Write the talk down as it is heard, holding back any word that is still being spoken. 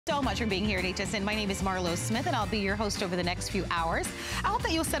So much for being here at HSN. My name is Marlo Smith, and I'll be your host over the next few hours. I hope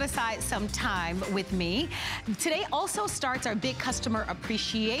that you'll set aside some time with me. Today also starts our big customer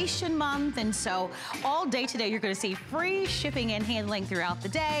appreciation month, and so all day today you're going to see free shipping and handling throughout the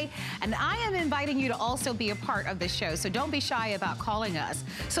day. And I am inviting you to also be a part of this show, so don't be shy about calling us.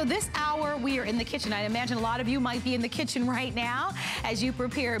 So this hour we are in the kitchen. I imagine a lot of you might be in the kitchen right now as you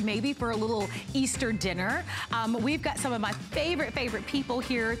prepare maybe for a little Easter dinner. We've got some of my favorite people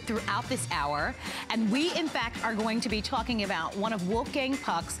here throughout this hour, and we in fact are going to be talking about one of Wolfgang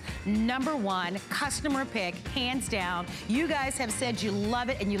Puck's #1 customer pick, hands down. You guys have said you love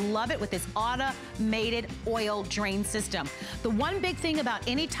it, and you love it with this automated oil drain system. The one big thing about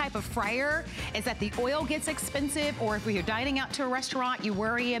any type of fryer is that the oil gets expensive, or if you're dining out to a restaurant, you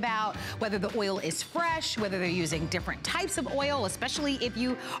worry about whether the oil is fresh, whether they're using different types of oil, especially if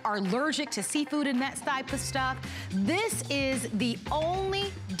you are allergic to seafood and that type of stuff. This is the only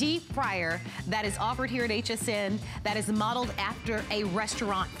deep fryer that is offered here at HSN that is modeled after a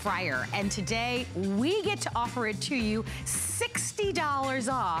restaurant fryer. And today we get to offer it to you $60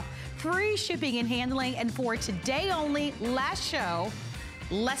 off, free shipping and handling, and for today only, last show,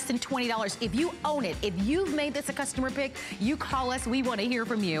 less than $20. If you own it, if you've made this a customer pick, you call us. We want to hear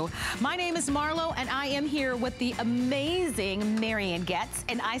from you. My name is Marlo, and I am here with the amazing Marian Getz.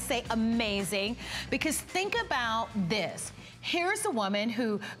 And I say amazing because think about this. Here's a woman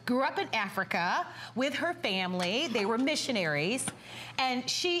who grew up in Africa with her family. They were missionaries, and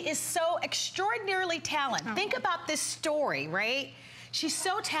she is so extraordinarily talented. Oh. Think about this story, right? She's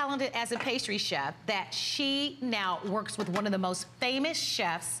so talented as a pastry chef that she now works with one of the most famous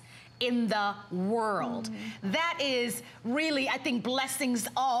chefs in the world. That is really, I think, blessings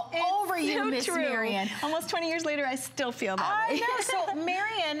all over you, Miss Marian. Almost 20 years later, I still feel that way. I know. So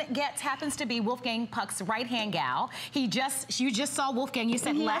Marian Getz happens to be Wolfgang Puck's right-hand gal. You just saw Wolfgang, you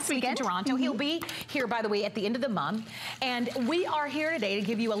said last week in Toronto. He'll be here, by the way, at the end of the month. And we are here today to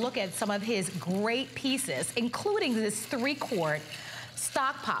give you a look at some of his great pieces, including this 3-quart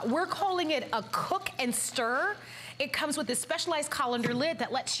stock pot. We're calling it a cook and stir. It comes with this specialized colander lid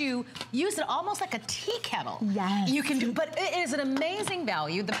that lets you use it almost like a tea kettle. Yes. You can do, but it is an amazing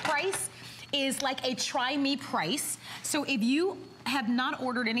value. The price is like a try me price. So if you have not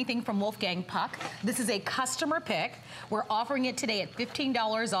ordered anything from Wolfgang Puck, this is a customer pick. We're offering it today at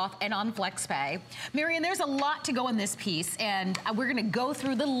 $15 off and on FlexPay. Marian, there's a lot to go in this piece, and we're gonna go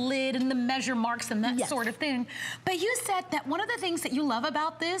through the lid and the measure marks and that sort of thing. But you said that one of the things that you love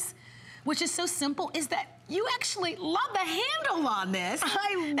about this, which is so simple, is that you actually love the handle on this.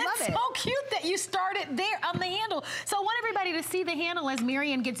 I love it. It's so cute that you started there on the handle. So I want everybody to see the handle as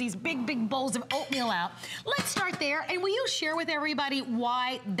Marian gets these big bowls of oatmeal out. Let's start there, and will you share with everybody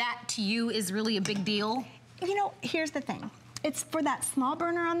why that to you is really a big deal? You know, here's the thing. It's for that small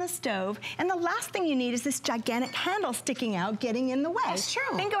burner on the stove, and the last thing you need is this gigantic handle sticking out, getting in the way. That's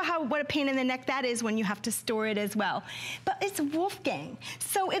true. Think of what a pain in the neck that is when you have to store it as well. But it's Wolfgang,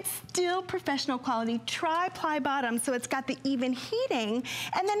 so it's still professional quality, tri-ply bottom, so it's got the even heating.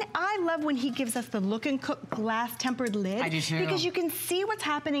 And then I love when he gives us the Look and Cook glass tempered lid. I do too. Because you can see what's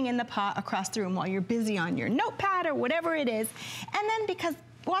happening in the pot across the room while you're busy on your notepad or whatever it is. And then because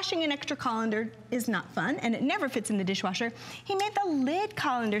washing an extra colander is not fun, and it never fits in the dishwasher, he made the lid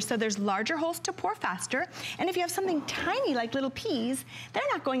colander so there's larger holes to pour faster, and if you have something tiny like little peas, they're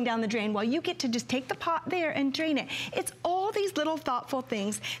not going down the drain while you get to just take the pot there and drain it. It's all these little thoughtful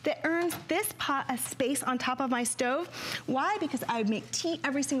things that earns this pot a space on top of my stove. Why? Because I make tea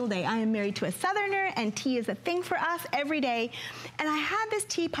every single day. I am married to a Southerner, and tea is a thing for us every day. And I had this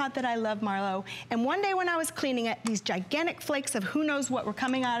teapot that I love, Marlo, and one day when I was cleaning it, these gigantic flakes of who knows what were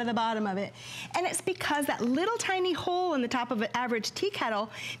coming out of the bottom of it. And it's because that little tiny hole in the top of an average tea kettle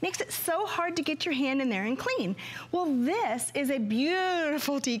makes it so hard to get your hand in there and clean. Well, this is a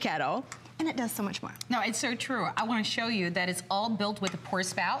beautiful tea kettle, and it does so much more. No, it's so true. I want to show you that it's all built with a pour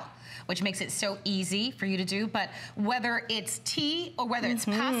spout, which makes it so easy for you to do. But whether it's tea or whether it's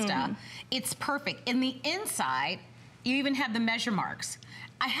pasta, it's perfect. In the inside, you even have the measure marks.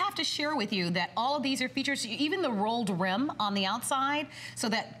 I have to share with you that all of these are features, even the rolled rim on the outside, so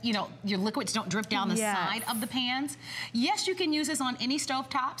that, you know, your liquids don't drip down the side of the pans. Yes, you can use this on any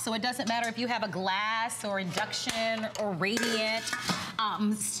stovetop, so it doesn't matter if you have a glass or induction or radiant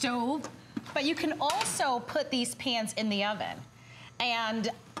stove, but you can also put these pans in the oven.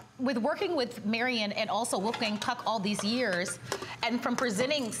 And with working with Marian and also Wolfgang Puck all these years, and from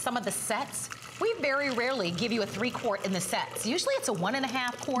presenting some of the sets, we very rarely give you a 3-quart in the sets. Usually it's a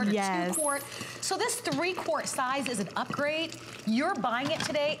 1.5 quart or 2 quart. So this 3-quart size is an upgrade. You're buying it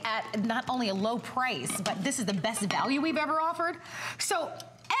today at not only a low price, but this is the best value we've ever offered. So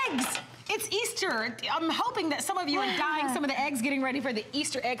Eggs! It's Easter. I'm hoping that some of you are dyeing some of the eggs, getting ready for the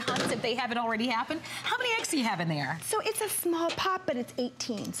Easter egg hunts if they haven't already happened. How many eggs do you have in there? So it's a small pot, but it's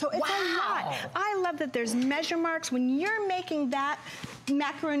 18. So it's a lot. Wow. I love that there's measure marks when you're making that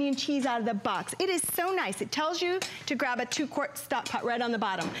macaroni and cheese out of the box. It is so nice. It tells you to grab a 2-quart stock pot right on the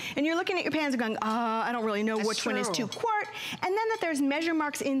bottom. And you're looking at your pans and going, I don't really know which one is 2 quart. And then that there's measure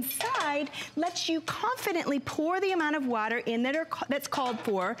marks inside lets you confidently pour the amount of water in that's called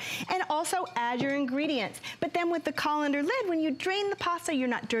for, and also add your ingredients. But then with the colander lid, when you drain the pasta, you're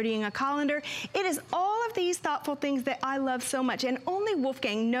not dirtying a colander. It is all of these thoughtful things that I love so much. And only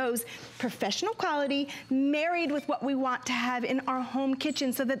Wolfgang knows professional quality married with what we want to have in our home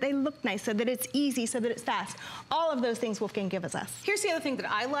kitchen so that they look nice, so that it's easy, so that it's fast. All of those things Wolfgang gives us. Here's the other thing that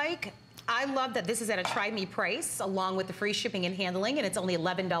I like. I love that this is at a try me price along with the free shipping and handling, and it's only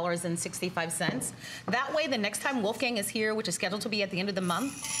 $11.65. That way, the next time Wolfgang is here, which is scheduled to be at the end of the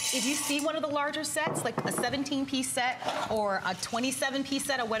month, if you see one of the larger sets, like a 17-piece set or a 27-piece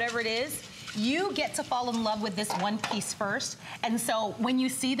set or whatever it is, you get to fall in love with this one piece first. And so when you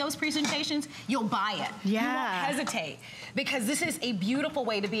see those presentations, you'll buy it. Yeah. You won't hesitate, because this is a beautiful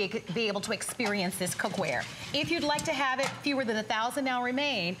way to be able to experience this cookware. If you'd like to have it, fewer than 1,000 now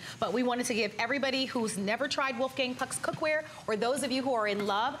remain, but we wanted to give everybody who's never tried Wolfgang Puck's cookware, or those of you who are in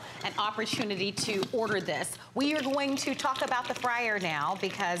love, an opportunity to order this. We are going to talk about the fryer now,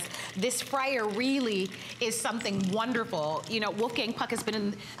 because this fryer really is something wonderful. You know, Wolfgang Puck has been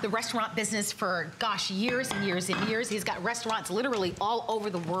in the restaurant business for, gosh, years and years and years. He's got restaurants literally all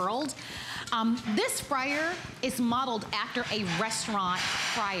over the world. This fryer is modeled after a restaurant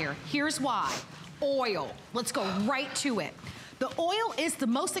fryer. Here's why. Oil. Let's go right to it. The oil is the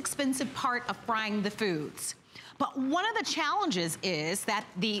most expensive part of frying the foods. But one of the challenges is that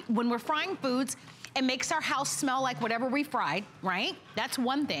when we're frying foods, it makes our house smell like whatever we fried, right? That's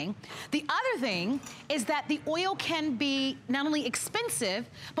one thing. The other thing is that the oil can be not only expensive,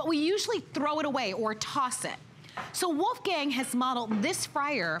 but we usually throw it away or toss it. So Wolfgang has modeled this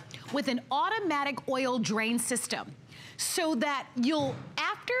fryer with an automatic oil drain system, so that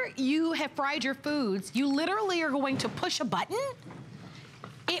after you have fried your foods, you literally are going to push a button.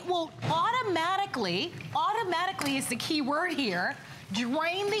 It will automatically is the key word here,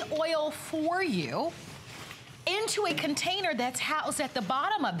 drain the oil for you into a container that's housed at the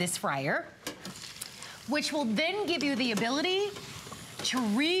bottom of this fryer, which will then give you the ability to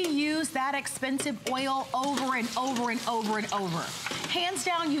reuse that expensive oil over and over and over and over. Hands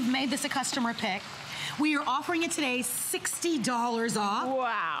down, you've made this a customer pick. We are offering it today $60 off.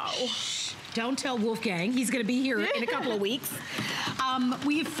 Wow. Shh, don't tell Wolfgang. He's gonna be here in a couple of weeks.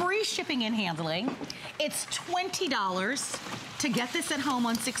 We have free shipping and handling. It's $20 to get this at home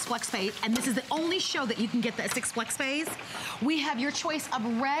on 6 FlexPay, and this is the only show that you can get that 6 FlexPays. We have your choice of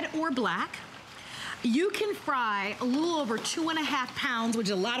red or black. You can fry a little over 2.5 pounds, which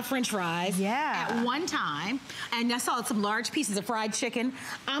is a lot of French fries, at one time. And I saw some large pieces of fried chicken.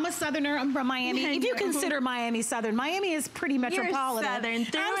 I'm a Southerner, I'm from Miami. If you consider Miami Southern, Miami is pretty metropolitan. You're Southern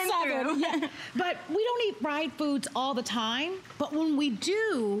through I'm and Southern. through. Yeah. But we don't eat fried foods all the time. But when we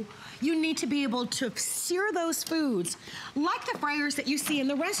do, you need to be able to sear those foods like the fryers that you see in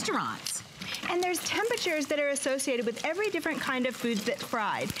the restaurants. And there's temperatures that are associated with every different kind of foods that's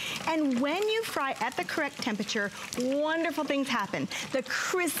fried. And when you fry at the correct temperature, wonderful things happen. The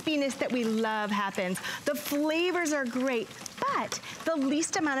crispiness that we love happens. The flavors are great, but the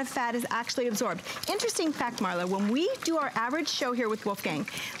least amount of fat is actually absorbed. Interesting fact, Marla, when we do our average show here with Wolfgang,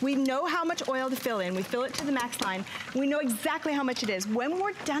 we know how much oil to fill in. We fill it to the max line. We know exactly how much it is. When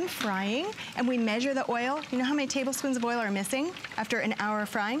we're done frying and we measure the oil, you know how many tablespoons of oil are missing after an hour of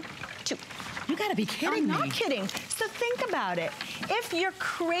frying? 2. You gotta be kidding me. I'm not kidding. So think about it. If you're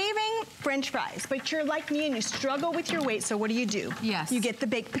craving French fries, but you're like me and you struggle with your weight, so what do? Yes. You get the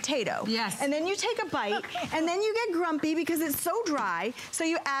baked potato. Yes. And then you take a bite, and then you get grumpy because it's so dry, so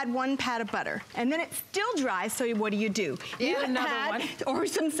you add 1 pat of butter. And then it's still dry, so what do? You another add, or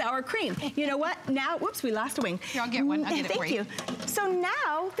some sour cream. You know what? Now, whoops, we lost a wing. Here, I'll get one. I'll get it for you. Thank you. So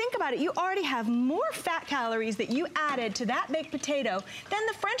now, think about it. You already have more fat calories that you added to that baked potato than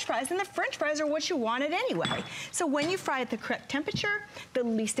the French fries, and the French fries are what you wanted anyway. So when you fry at the correct temperature, the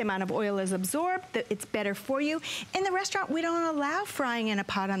least amount of oil is absorbed, it's better for you. In the restaurant, we don't allow frying in a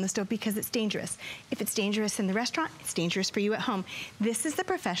pot on the stove because it's dangerous. If it's dangerous in the restaurant, it's dangerous for you at home. This is the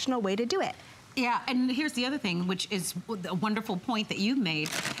professional way to do it. Yeah, and here's the other thing, which is a wonderful point that you've made,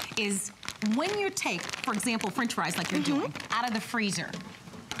 is when you take, for example, French fries like you're doing, out of the freezer.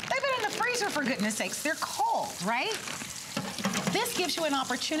 They've been in the freezer, for goodness sakes. They're cold, right? This gives you an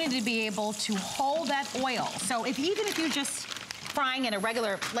opportunity to be able to hold that oil. So even if you just frying in a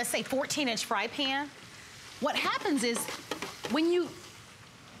regular, let's say 14-inch fry pan, what happens is when you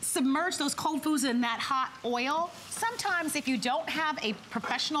submerge those cold foods in that hot oil, sometimes if you don't have a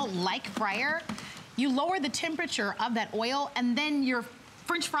professional like fryer, you lower the temperature of that oil and then your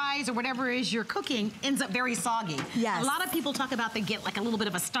French fries or whatever it is you're cooking ends up very soggy. Yes. A lot of people talk about they get like a little bit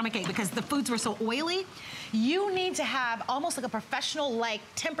of a stomachache because the foods were so oily. You need to have almost like a professional like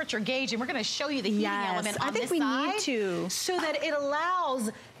temperature gauge, and we're gonna show you the heating element on this side. I think we need to. So that it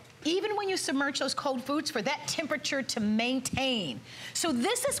allows, even when you submerge those cold foods, for that temperature to maintain. So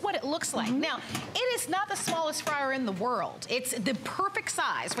this is what it looks like. Now, it is not the smallest fryer in the world. It's the perfect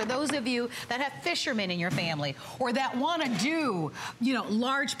size for those of you that have fishermen in your family or that want to do, you know,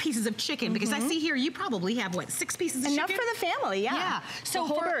 large pieces of chicken. Because I see here you probably have, what, 6 pieces of Enough chicken? for the family, yeah. Yeah, so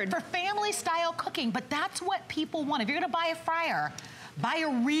for family style cooking, but that's what people want. If you're gonna buy a fryer, buy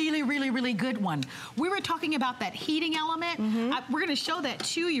a really, really, really good one. We were talking about that heating element. We're gonna show that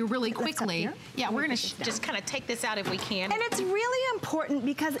to you really quickly. Yeah, we're gonna just kind of take this out if we can. And it's really important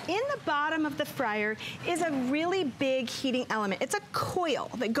because in the bottom of the fryer is a really big heating element. It's a coil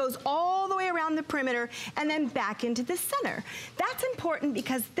that goes all the way around the perimeter and then back into the center. That's important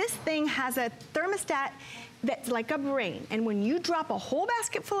because this thing has a thermostat that's like a brain. And when you drop a whole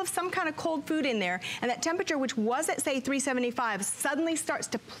basket full of some kind of cold food in there, and that temperature, which was at say 375, suddenly starts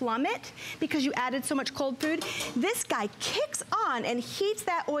to plummet because you added so much cold food, this guy kicks on and heats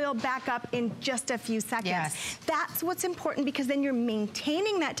that oil back up in just a few seconds. Yes. That's what's important because then you're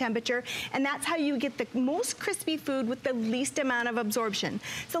maintaining that temperature, and that's how you get the most crispy food with the least amount of absorption.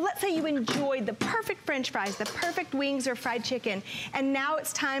 So let's say you enjoyed the perfect French fries, the perfect wings or fried chicken, and now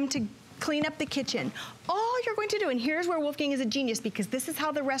it's time to clean up the kitchen. All you're going to do, and here's where Wolfgang is a genius because this is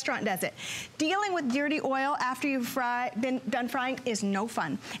how the restaurant does it. Dealing with dirty oil after you've been done frying is no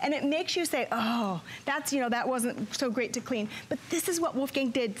fun. And it makes you say, oh, that's, you know, that wasn't so great to clean. But this is what Wolfgang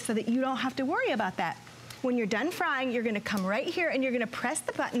did so that you don't have to worry about that. When you're done frying, you're gonna come right here and you're gonna press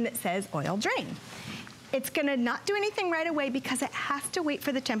the button that says oil drain. It's gonna not do anything right away because it has to wait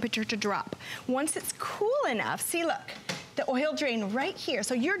for the temperature to drop. Once it's cool enough, see, look, the oil drain right here.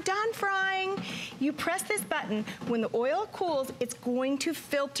 So you're done frying, you press this button. When the oil cools, it's going to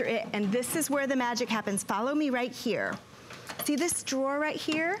filter it, and this is where the magic happens. Follow me right here. See this drawer right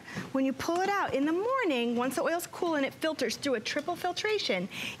here? When you pull it out in the morning, once the oil's cool and it filters through a triple filtration,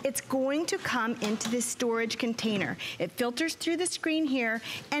 it's going to come into this storage container. It filters through the screen here,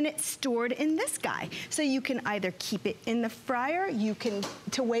 and it's stored in this guy. So you can either keep it in the fryer, you can,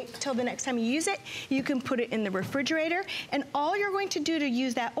 to wait till the next time you use it, you can put it in the refrigerator, and all you're going to do to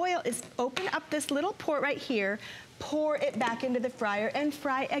use that oil is open up this little port right here, pour it back into the fryer and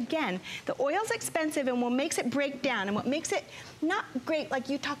fry again. The oil's expensive, and what makes it break down and what makes it not great, like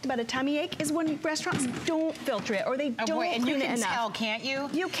you talked about a tummy ache, is when restaurants don't filter it or they don't clean it enough. And you can tell, can't you?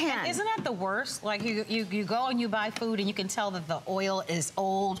 You can. And isn't that the worst? Like you go and you buy food and you can tell that the oil is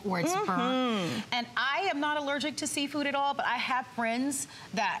old or it's burnt. And I am not allergic to seafood at all, but I have friends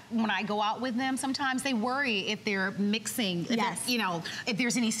that when I go out with them, sometimes they worry if they're mixing, you know, if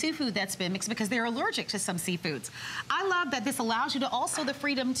there's any seafood that's been mixed because they're allergic to some seafoods. I love that this allows you to also the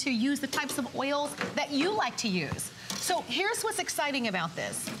freedom to use the types of oils that you like to use. So here's what's exciting about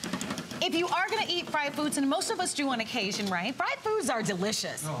this. If you are gonna eat fried foods, and most of us do on occasion, right? Fried foods are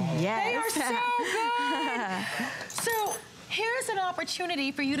delicious. Yes. They are so good. So here's an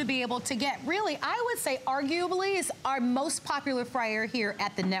opportunity for you to be able to get really, I would say arguably is our most popular fryer here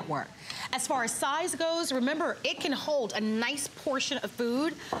at the network. As far as size goes, remember, it can hold a nice portion of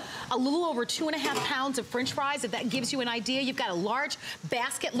food, a little over 2.5 pounds of French fries, if that gives you an idea. You've got a large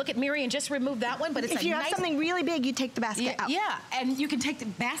basket. Look at Mary and just remove that one, but it's if you have something really big, you take the basket out. Yeah, and you can take the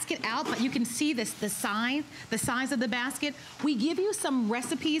basket out, but you can see this, the size of the basket. We give you some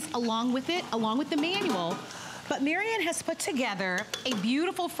recipes along with it, along with the manual. But Marianne has put together a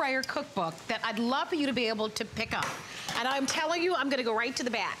beautiful fryer cookbook that I'd love for you to be able to pick up. And I'm telling you, I'm gonna go right to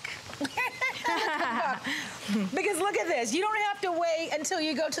the back. Because look at this, you don't have to wait until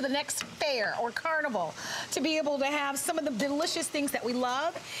you go to the next fair or carnival to be able to have some of the delicious things that we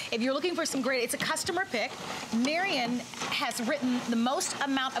love. If you're looking for some great, it's a customer pick. Marianne has written the most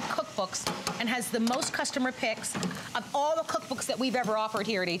amount of cookbooks and has the most customer picks of all the cookbooks that we've ever offered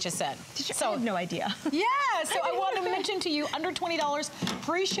here at HSN. I had no idea. Yeah, so I want to mention to you, under $20,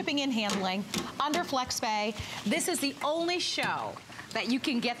 free shipping and handling, under FlexPay. This is the only show that you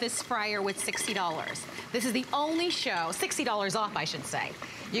can get this fryer with $60. This is the only show, $60 off, I should say.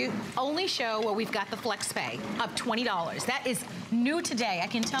 Only show where we've got the FlexPay of $20. That is new today. I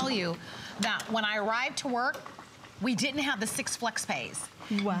can tell you that when I arrived to work, we didn't have the 6 FlexPays.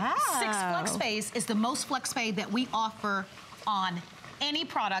 Wow. 6 FlexPays is the most FlexPay that we offer on any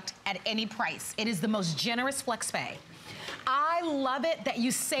product at any price. It is the most generous flex pay. I love it that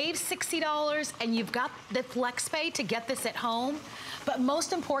you save $60 and you've got the flex pay to get this at home. But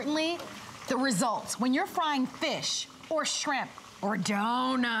most importantly, the results. When you're frying fish or shrimp or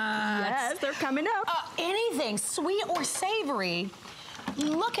donuts. Yes, they're coming up. Anything sweet or savory.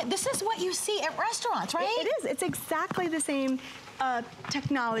 Look at, this is what you see at restaurants, right? It is. It's exactly the same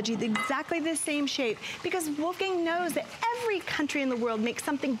technology, exactly the same shape, because Wolfgang knows that every country in the world makes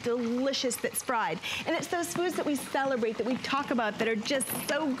something delicious that's fried. And it's those foods that we celebrate, that we talk about, that are just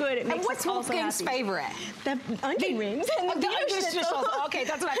so good. It makes us all so happy. What's Wolfgang's favorite? The onion rings and the Wiener Schnitzel. Okay,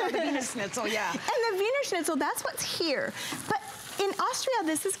 that's what I thought, the Wiener Schnitzel, yeah. And the Wiener Schnitzel, that's what's here. But in Austria,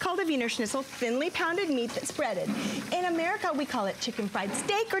 this is called a Wiener Schnitzel, thinly pounded meat that's breaded. In America, we call it chicken fried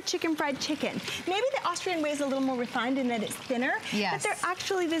steak or chicken fried chicken. Maybe the Austrian way is a little more refined in that it's thinner, yes, but they're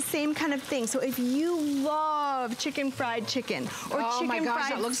actually the same kind of thing. So if you love chicken fried chicken or chicken my gosh,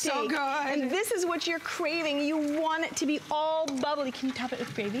 fried that looks steak, so good, and this is what you're craving, you want it to be all bubbly. Can you top it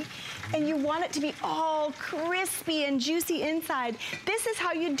with gravy? And you want it to be all crispy and juicy inside. This is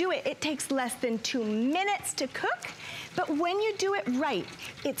how you do it. It takes less than 2 minutes to cook. But when you do it right,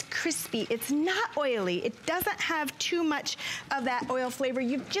 it's crispy, it's not oily, it doesn't have too much of that oil flavor.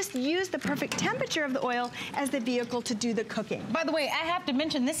 You've just used the perfect temperature of the oil as the vehicle to do the cooking. By the way, I have to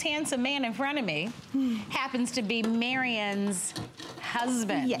mention this handsome man in front of me happens to be Marion's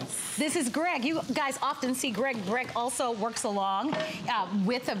husband. Yes. This is Greg. You guys often see Greg. Greg also works along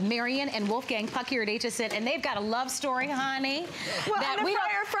with Marion and Wolfgang Puck here at HSN, and they've got a love story, honey. Well, that and a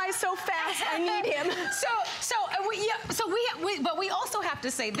fryer fries so fast, I need him. But we also have to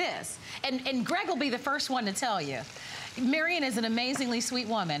say this, and Greg will be the first one to tell you. Marion is an amazingly sweet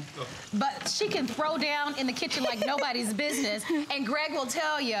woman, but she can throw down in the kitchen like nobody's business, and Greg will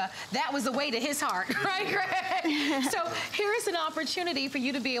tell you that was the way to his heart, right, Greg? So here's an opportunity for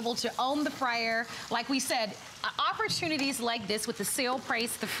you to be able to own the fryer. Like we said, opportunities like this with the sale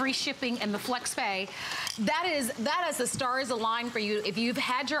price, the free shipping, and the flex pay, that is the stars align for you if you've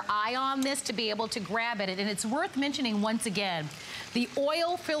had your eye on this to be able to grab it. And it's worth mentioning once again, the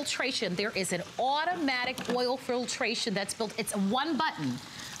oil filtration. There is an automatic oil filtration that's built. It's one button.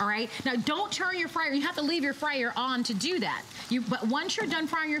 All right. Now, don't turn your fryer. You have to leave your fryer on to do that. But once you're done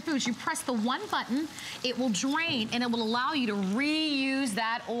frying your foods, you press the one button. It will drain, and it will allow you to reuse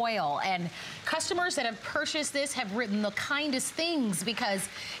that oil. And customers that have purchased this have written the kindest things because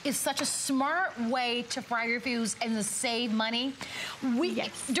it's such a smart way to fry your foods and to save money.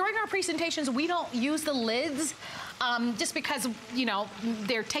 During our presentations, we don't use the lids. Just because, you know,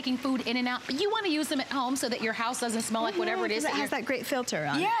 they're taking food in and out. But you want to use them at home so that your house doesn't smell like whatever it is. It has that great filter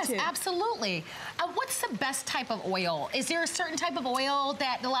on it, too. Yes, absolutely. What's the best type of oil? Is there a certain type of oil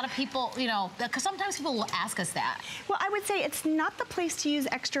that a lot of people, you know, because sometimes people will ask us that. Well, I would say it's not the place to use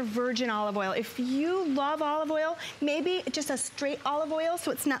extra virgin olive oil. If you love olive oil, maybe just a straight olive oil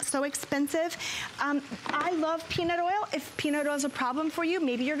so it's not so expensive. I love peanut oil. If peanut oil is a problem for you,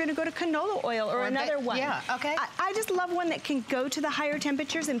 maybe you're going to go to canola oil or another one. Yeah, okay. I just love one that can go to the higher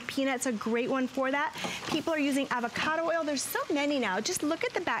temperatures, and peanut's a great one for that. People are using avocado oil. There's so many now. Just look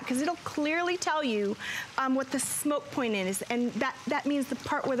at the back because it'll clearly tell you what the smoke point is, and that means the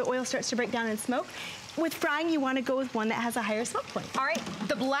part where the oil starts to break down and smoke. With frying, you want to go with one that has a higher smoke point. All right,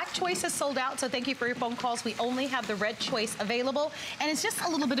 the black choice is sold out, so thank you for your phone calls. We only have the red choice available, and it's just a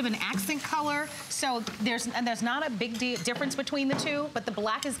little bit of an accent color, so there's not a big difference between the two, but the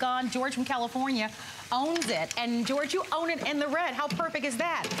black is gone. George from California owns it, and George, you own it in the red. How perfect is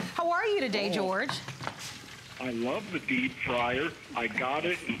that? How are you today, George? I love the deep fryer. I got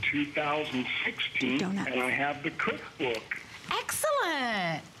it in 2016, and I have the cookbook.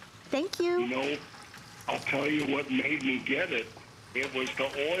 Excellent. Thank you. You know, I'll tell you what made me get it. It was the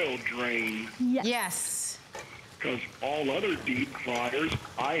oil drain. Yes. Because all other deep fryers,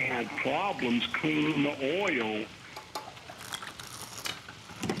 I had problems cleaning the oil.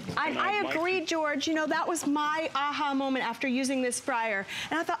 I agree, George. You know, that was my aha moment after using this fryer.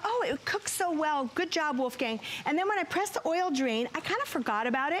 And I thought, oh, it cooks so well. Good job, Wolfgang. And then when I pressed the oil drain, I kind of forgot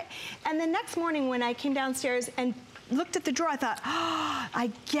about it. And the next morning when I came downstairs and looked at the drawer, I thought, oh,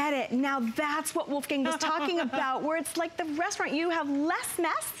 I get it. Now that's what Wolfgang was talking about, where it's like the restaurant. You have less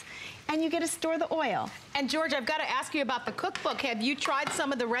mess, and you get to store the oil. And George, I've got to ask you about the cookbook. Have you tried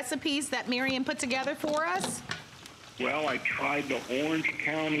some of the recipes that Marion put together for us? Well, I tried the Orange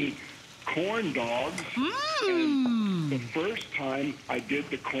County corn dogs. And the first time I did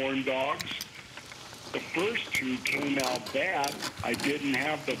the corn dogs, the first two came out bad. I didn't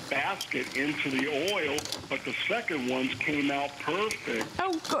have the basket into the oil, but the second ones came out perfect.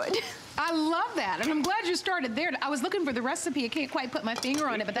 Oh, good. I love that, and I'm glad you started there. I was looking for the recipe. I can't quite put my finger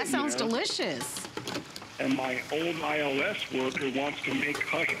on it, but that sounds delicious. And my old ILS worker wants to make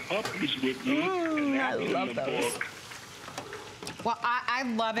hush puppies with me, and that's in the book. Well, I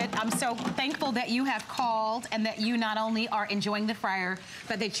love it. I'm so thankful that you have called and that you not only are enjoying the fryer,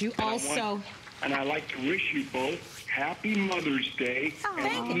 but that you also... And I'd like to wish you both Happy Mother's Day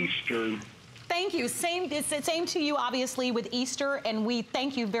and Easter. Thank you. Same to you, obviously, with Easter, and we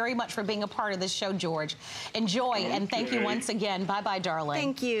thank you very much for being a part of this show, George. Enjoy, and thank you once again. Bye-bye, darling.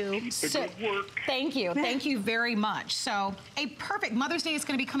 Thank you. Keep the good work. Thank you. Thank you very much. So, a perfect Mother's Day is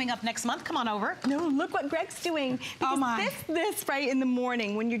going to be coming up next month. Come on over. No, look what Greg's doing. Because this right in the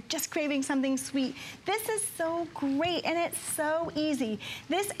morning when you're just craving something sweet, this is so great, and it's so easy.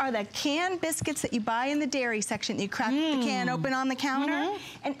 These are the canned biscuits that you buy in the dairy section. You crack the can open on the counter,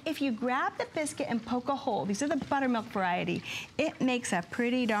 and if you grab the biscuit and poke a hole. These are the buttermilk variety. It makes a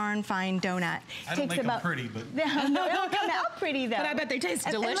pretty darn fine donut. I don't make them pretty, but... No, they don't come out pretty, though. But I bet they taste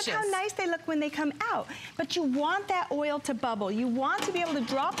delicious. And look how nice they look when they come out. But you want that oil to bubble. You want to be able to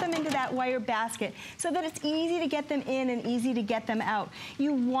drop them into that wire basket so that it's easy to get them in and easy to get them out.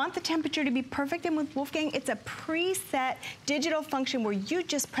 You want the temperature to be perfect, and with Wolfgang, it's a preset digital function where you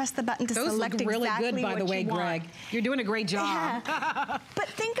just press the button to select exactly what you want. Those look really good, by the way, Greg. You're doing a great job. Yeah. But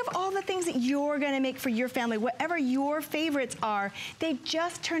think of all the things that you're going to make for your family, whatever your favorites are. They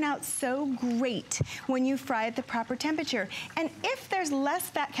just turn out so great when you fry at the proper temperature. And if there's less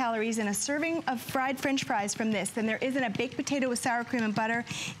fat calories in a serving of fried French fries from this than there is in a baked potato with sour cream and butter,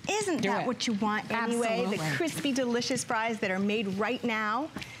 isn't that what you want anyway? Absolutely. The crispy, delicious fries that are made right now.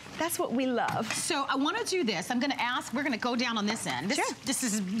 That's what we love. So I want to do this. I'm going to ask, we're going to go down on this end. This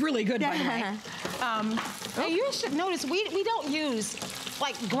is really good, by the way. Now you should notice, we don't use,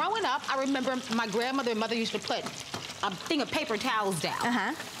 like growing up, I remember my grandmother and mother used to put a thing of paper towels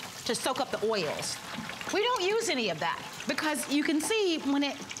down to soak up the oils. We don't use any of that because you can see when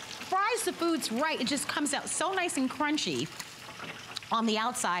it fries the foods right, it just comes out so nice and crunchy on the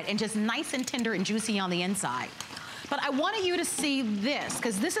outside and just nice and tender and juicy on the inside. But I wanted you to see this,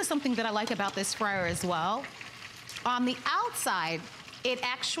 because this is something that I like about this fryer as well. On the outside, it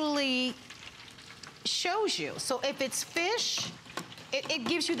actually shows you. So if it's fish, it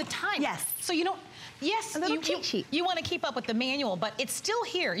gives you the time. Yes. So you don't, a little cheat sheet. You want to keep up with the manual, but it's still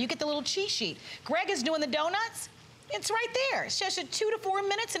here. You get the little cheat sheet. Greg is doing the donuts. It's right there. It's just 2 to 4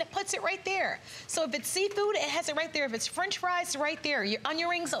 minutes and it puts it right there. So if it's seafood, it has it right there. If it's French fries, it's right there. Your onion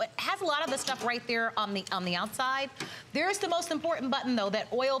rings, so it has a lot of the stuff right there on the outside. There's the most important button though, that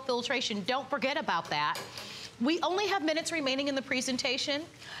oil filtration. Don't forget about that. We only have minutes remaining in the presentation.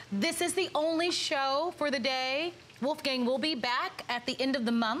 This is the only show for the day. Wolfgang will be back at the end of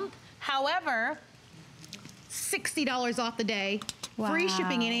the month. However, $60 off the day. Wow. Free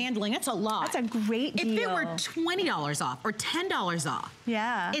shipping and handling. That's a lot. That's a great deal. If it were $20 off or $10 off,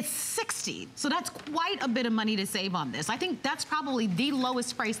 it's $60. So that's quite a bit of money to save on this. I think that's probably the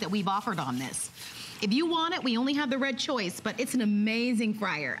lowest price that we've offered on this. If you want it, we only have the red choice, but it's an amazing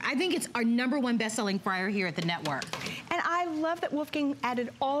fryer. I think it's our #1 best-selling fryer here at the network. And I love that Wolfgang added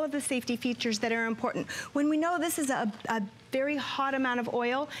all of the safety features that are important. When we know this is a very hot amount of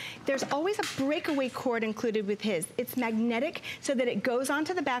oil, there's always a breakaway cord included with his. It's magnetic so that it goes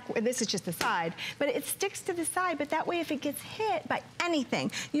onto the back, this is just the side, but it sticks to the side, but that way if it gets hit by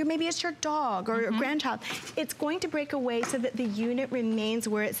anything, maybe it's your dog or your grandchild, it's going to break away so that the unit remains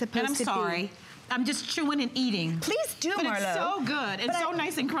where it's supposed to be. And I'm sorry. I'm just chewing and eating. Please do, Marlo. But it's so good. It's so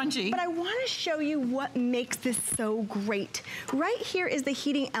nice and crunchy. But I want to show you what makes this so great. Right here is the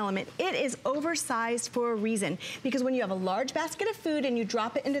heating element. It is oversized for a reason, because when you have a large basket of food and you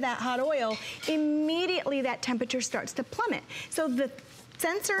drop it into that hot oil, immediately that temperature starts to plummet. So the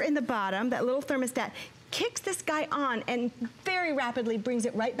sensor in the bottom, that little thermostat, kicks this guy on and very rapidly brings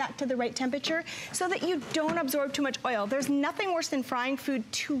it right back to the right temperature so that you don't absorb too much oil. There's nothing worse than frying food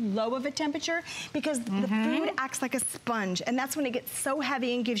too low of a temperature because the food acts like a sponge, and that's when it gets so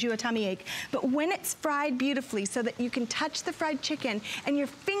heavy and gives you a tummy ache. But when it's fried beautifully so that you can touch the fried chicken and your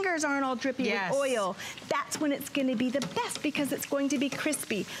fingers aren't all drippy with oil, that's when it's gonna be the best because it's going to be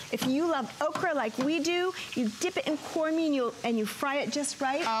crispy. If you love okra like we do, you dip it in cornmeal and you fry it just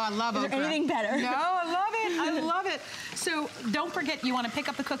right. Oh, I love okra. Is there anything better? No, I love it. I love it. So don't forget, you want to pick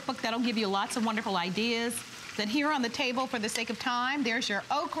up the cookbook. That'll give you lots of wonderful ideas. Then here on the table, for the sake of time, there's your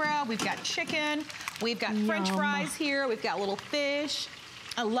okra. We've got chicken. We've got French fries here. We've got little fish.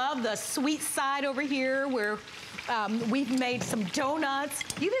 I love the sweet side over here where we've made some donuts.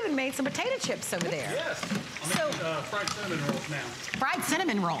 You've even made some potato chips over there. Yes. I'm making fried cinnamon rolls now. Fried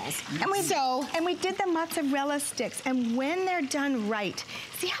cinnamon rolls. And we did the mozzarella sticks, and when they're done right,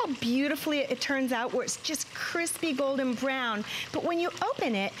 see how beautifully it turns out where it's just crispy golden brown. But when you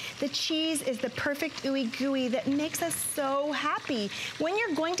open it, the cheese is the perfect ooey gooey that makes us so happy. When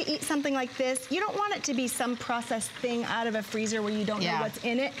you're going to eat something like this, you don't want it to be some processed thing out of a freezer where you don't know what's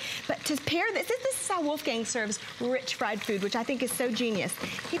in it. But to pair this is how Wolfgang serves rich fried food, which I think is so genius.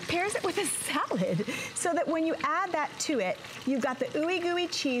 He pairs it with a salad so that when you add that to it, you've got the ooey gooey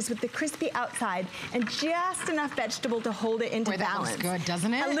cheese with the crispy outside and just enough vegetable to hold it into balance. That looks good,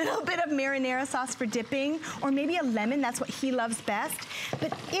 doesn't it? A little bit of marinara sauce for dipping, or maybe a lemon, that's what he loves best.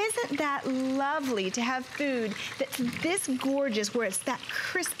 But isn't that lovely to have food that's this gorgeous, where it's that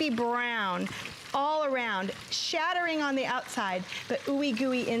crispy brown all around, shattering on the outside, but ooey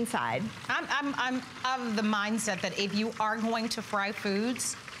gooey inside. I'm of the mindset that if you are going to fry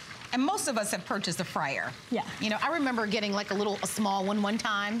foods, and most of us have purchased a fryer. Yeah. You know, I remember getting like a small one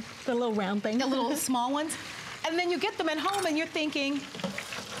time. The little round thing. The little small ones. And then you get them at home and you're thinking,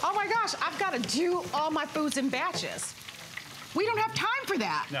 oh my gosh, I've got to do all my foods in batches. We don't have time for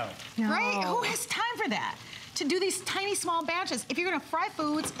that. No. Right? Who has time for that? To do these tiny, small batches. If you're gonna fry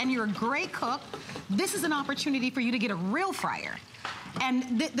foods and you're a great cook, this is an opportunity for you to get a real fryer.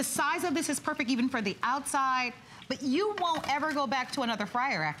 And the size of this is perfect even for the outside, but you won't ever go back to another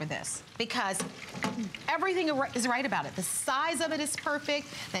fryer after this because everything is right about it. The size of it is perfect.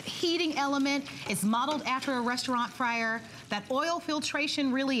 That heating element is modeled after a restaurant fryer. That oil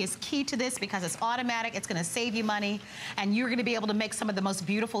filtration really is key to this because it's automatic, it's gonna save you money, and you're gonna be able to make some of the most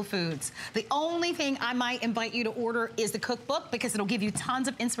beautiful foods. The only thing I might invite you to order is the cookbook because it'll give you tons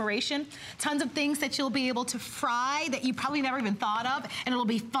of inspiration, tons of things that you'll be able to fry that you probably never even thought of, and it'll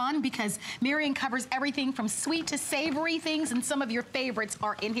be fun because Marian covers everything from sweet to savory things, and some of your favorites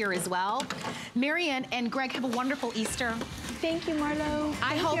are in here as well. Marian and Greg, have a wonderful Easter. Thank you, Marlo.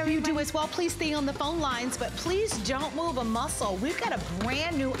 I hope you do as well. Please stay on the phone lines, but please don't move a muscle. We've got a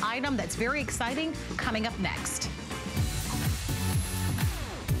brand new item that's very exciting coming up next.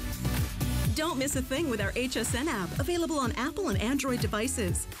 Don't miss a thing with our HSN app, available on Apple and Android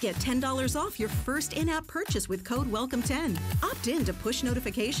devices. Get $10 off your first in-app purchase with code WELCOME10. Opt in to push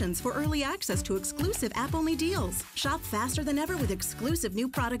notifications for early access to exclusive app-only deals. Shop faster than ever with exclusive new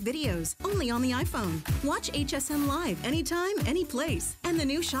product videos, only on the iPhone. Watch HSN Live anytime, any place. And the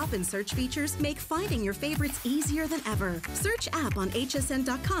new shop and search features make finding your favorites easier than ever. Search app on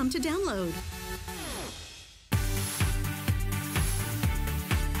hsn.com to download.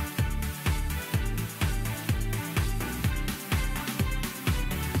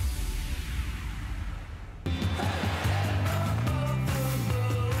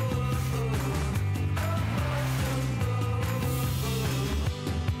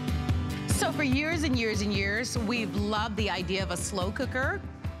 For years and years and years, we've loved the idea of a slow cooker.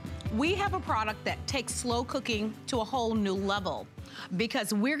 We have a product that takes slow cooking to a whole new level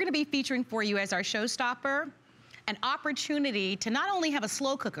because we're gonna be featuring for you as our showstopper an opportunity to not only have a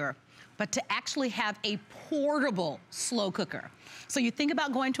slow cooker, but to actually have a portable slow cooker. So you think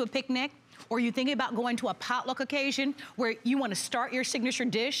about going to a picnic, or you think about going to a potluck occasion where you want to start your signature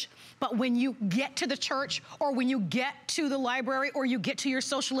dish, but when you get to the church or when you get to the library or you get to your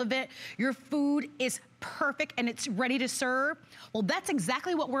social event, your food is perfect and it's ready to serve. Well, that's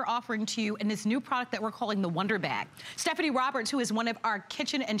exactly what we're offering to you in this new product that we're calling the Wonder Bag. Stephanie Roberts, who is one of our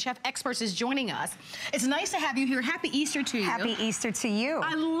kitchen and chef experts, is joining us. It's nice to have you here. Happy Easter to you. Happy Easter to you.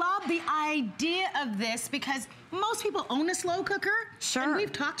 I love the idea of this because most people own a slow cooker. Sure. And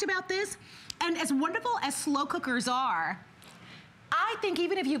we've talked about this. And as wonderful as slow cookers are, I think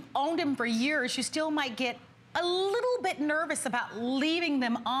even if you've owned them for years, you still might get a little bit nervous about leaving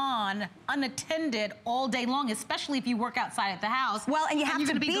them on unattended all day long, especially if you work outside at the house. Well, and you have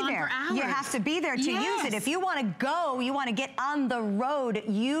to be there. You have to be there to use it. If you want to go, you want to get on the road,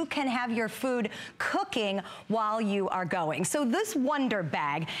 you can have your food cooking while you are going. So this Wonder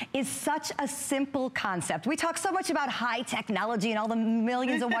Bag is such a simple concept. We talk so much about high technology and all the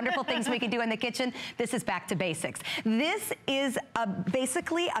millions of wonderful things we can do in the kitchen. This is back to basics. This is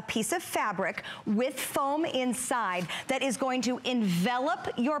basically a piece of fabric with foam inside that is going to envelop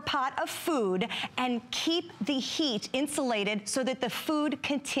your pot of food and keep the heat insulated so that the food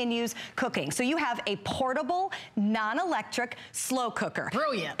continues cooking. So you have a portable, non-electric, slow cooker.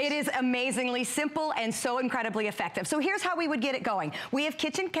 Brilliant. It is amazingly simple and so incredibly effective. So here's how we would get it going. We have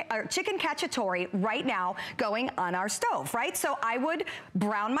chicken cacciatore right now going on our stove, right? So I would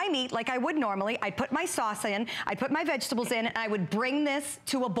brown my meat like I would normally. I'd put my sauce in, I'd put my vegetables in, and I would bring this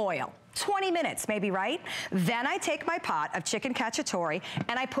to a boil. 20 minutes maybe, right? Then I take my pot of chicken cacciatore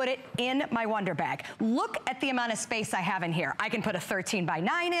and I put it in my Wonder Bag. Look at the amount of space I have in here. I can put a 13x9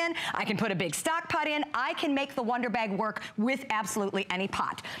 in, I can put a big stock pot in, I can make the Wonder Bag work with absolutely any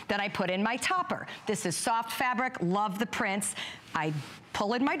pot. Then I put in my topper. This is soft fabric, love the prints. I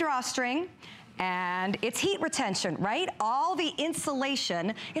pull in my drawstring, and it's heat retention, right? All the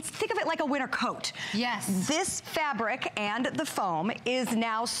insulation, think of it like a winter coat. Yes. This fabric and the foam is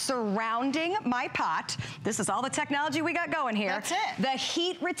now surrounding my pot. This is all the technology we got going here. That's it. The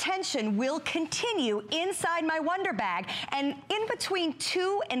heat retention will continue inside my Wonder Bag, and in between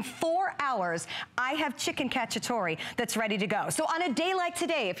 2 and 4 hours, I have chicken cacciatore that's ready to go. So on a day like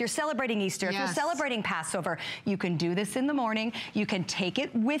today, if you're celebrating Easter, if you're celebrating Passover, you can do this in the morning. You can take it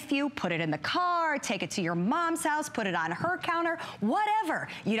with you, put it in the car, take it to your mom's house, put it on her counter, whatever.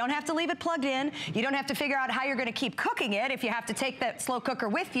 You don't have to leave it plugged in. You don't have to figure out how you're gonna keep cooking it if you have to take that slow cooker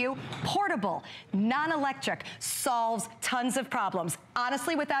with you. Portable, non-electric, solves tons of problems.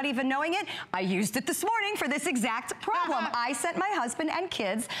 Honestly, without even knowing it, I used it this morning for this exact problem. I sent my husband and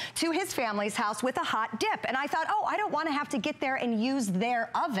kids to his family's house with a hot dip, and I thought, oh, I don't wanna have to get there and use their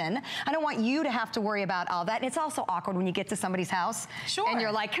oven. I don't want you to have to worry about all that. And it's also awkward when you get to somebody's house and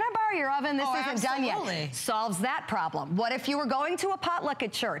you're like, can I borrow your oven? This isn't done yet. Solves that problem. What if you were going to a potluck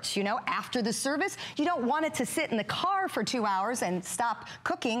at church, you know, after the service, you don't want it to sit in the car for 2 hours and stop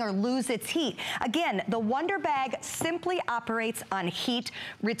cooking or lose its heat. Again, the Wonder Bag simply operates on heat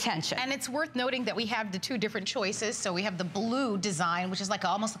retention. And it's worth noting that we have the 2 different choices. So we have the blue design, which is like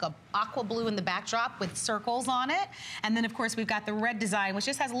almost like a aqua blue in the backdrop with circles on it. And then of course we've got the red design, which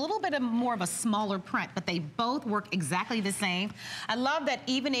just has a little bit of more of a smaller print, but they both work exactly the same. I love that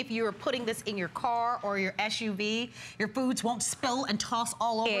even if you're putting this in your car or your SUV, your foods won't spill and toss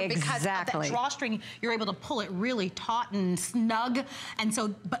all over because of that drawstring. You're able to pull it really taut and snug. And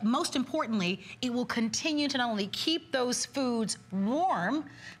so, but most importantly, it will continue to not only keep those foods warm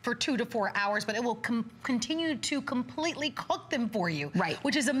for 2 to 4 hours, but it will continue to completely cook them for you. Right.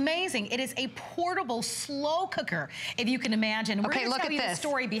 Which is amazing. It is a portable slow cooker, if you can imagine. We're gonna tell you the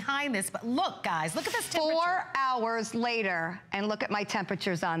story behind this, but look, guys, look at this temperature. 4 hours later, and look at my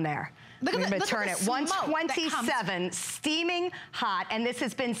temperatures on there. I'm going to turn it 127, steaming hot, and this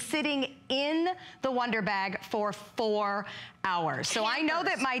has been sitting in the Wonder Bag for 4 hours. So I know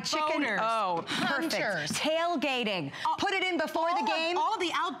that my chicken, perfect. Tailgating, put it in before the game. All of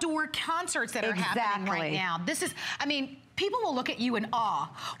the outdoor concerts that are happening right now. This is, I mean, people will look at you in awe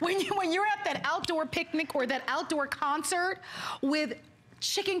when you're at that outdoor picnic or that outdoor concert with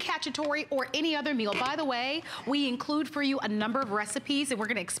chicken cacciatore or any other meal. By the way, we include for you a number of recipes and we're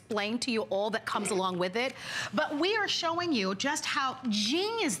gonna explain to you all that comes along with it. But we are showing you just how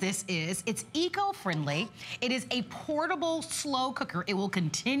genius this is. It's eco-friendly. It is a portable slow cooker. It will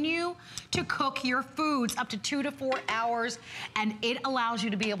continue to cook your foods up to 2 to 4 hours, and it allows you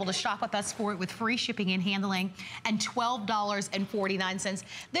to be able to shop with us for it with free shipping and handling and $12.49.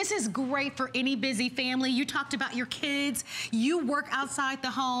 This is great for any busy family. You talked about your kids. You work outside the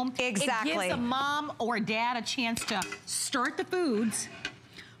home. Exactly. It gives a mom or a dad a chance to start the foods,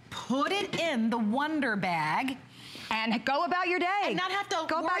 put it in the Wonder Bag, and go about your day. And not have to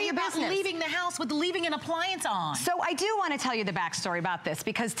worry about leaving the house with leaving an appliance on. So I do want to tell you the backstory about this,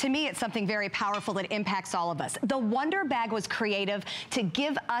 because to me it's something very powerful that impacts all of us. The Wonder Bag was creative to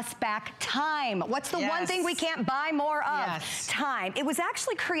give us back time. What's the one thing we can't buy more of? Time. It was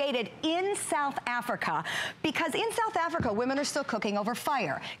actually created in South Africa, because in South Africa, women are still cooking over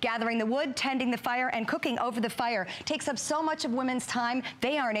fire. Gathering the wood, tending the fire, and cooking over the fire takes up so much of women's time,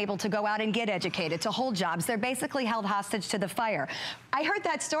 they aren't able to go out and get educated, to hold jobs. They're basically held hostage to the fire. I heard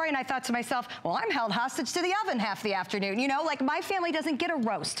that story and I thought to myself, well, I'm held hostage to the oven half the afternoon. You know, like my family doesn't get a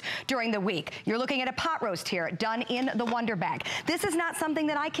roast during the week. You're looking at a pot roast here, done in the Wonder Bag. This is not something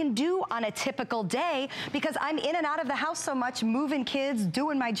that I can do on a typical day because I'm in and out of the house so much, moving kids,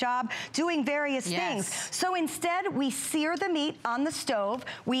 doing my job, doing various things. So instead, we sear the meat on the stove,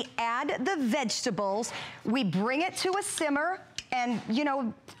 we add the vegetables, we bring it to a simmer, and you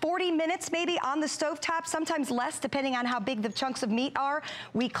know, 40 minutes maybe on the stovetop, sometimes less depending on how big the chunks of meat are.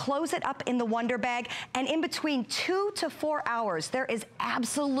 We close it up in the Wonder Bag, and in between 2 to 4 hours, there is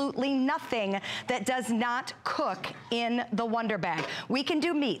absolutely nothing that does not cook in the Wonder Bag. We can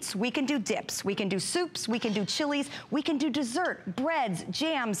do meats, we can do dips, we can do soups, we can do chilies, we can do dessert, breads,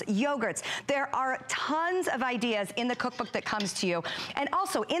 jams, yogurts. There are tons of ideas in the cookbook that comes to you. And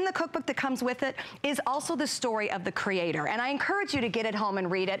also in the cookbook that comes with it is also the story of the creator. And I encourage you to get it home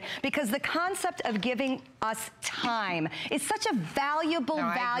and read it, because the concept of giving us time is such a valuable,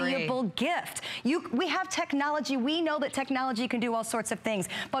 valuable gift. We have technology. We know that technology can do all sorts of things,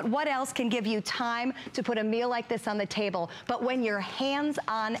 but what else can give you time to put a meal like this on the table? But when your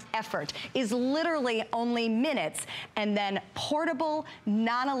hands-on effort is literally only minutes, and then portable,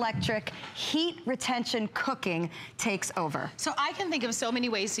 non-electric, heat retention cooking takes over. So I can think of so many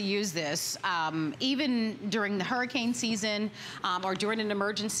ways to use this, even during the hurricane season, or during an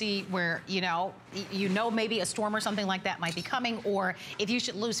emergency where, you know maybe a storm or something like that might be coming, or if you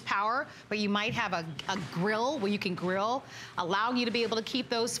should lose power, but you might have a grill where you can grill, allowing you to be able to keep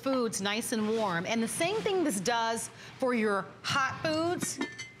those foods nice and warm. And the same thing this does for your hot foods,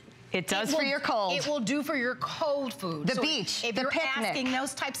 it does for your cold. It will do for your cold food. The beach, if the you're picnic. asking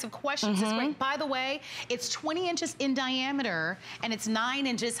those types of questions, it's great. By the way, it's 20 inches in diameter and it's 9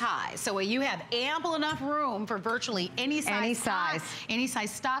 inches high. So you have ample enough room for virtually any size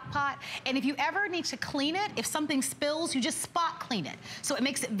stock pot. And if you ever need to clean it, if something spills, you just spot clean it. So it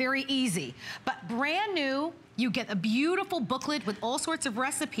makes it very easy. But brand new, you get a beautiful booklet with all sorts of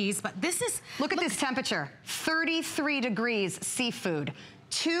recipes, but this is... Look at this temperature, 33 degrees seafood.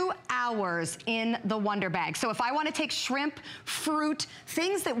 2 hours in the Wonder Bag. So if I want to take shrimp, fruit,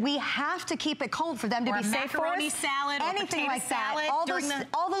 things that we have to keep it cold for them to be safe for us, macaroni salad, anything like that,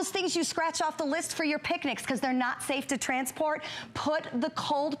 all those things you scratch off the list for your picnics because they're not safe to transport, put the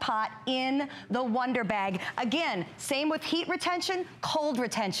cold pot in the Wonder Bag. Again, same with heat retention, cold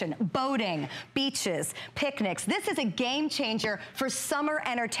retention, boating, beaches, picnics. This is a game changer for summer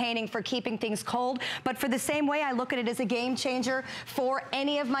entertaining, for keeping things cold, but for the same way I look at it as a game changer for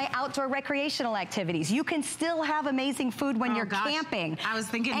any of my outdoor recreational activities. You can still have amazing food when you're camping. I was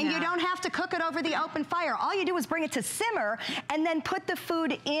thinking and you don't have to cook it over the open fire. All you do is bring it to simmer and then put the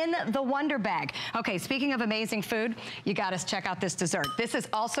food in the Wonder Bag. Okay, speaking of amazing food, you gotta check out this dessert. This is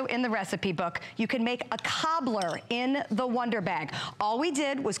also in the recipe book. You can make a cobbler in the Wonder Bag. All we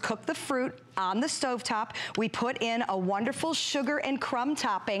did was cook the fruit on the stovetop. We put in a wonderful sugar and crumb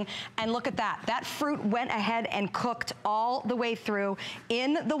topping, and look at that. That fruit went ahead and cooked all the way through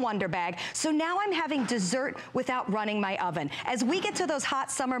in the Wonder Bag. So now I'm having dessert without running my oven. As we get to those hot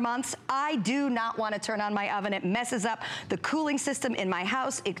summer months, I do not want to turn on my oven. It messes up the cooling system in my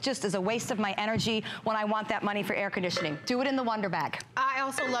house. It just is a waste of my energy when I want that money for air conditioning. Do it in the Wonder Bag. I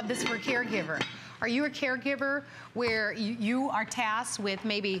also love this for a caregiver. Are you a caregiver where you are tasked with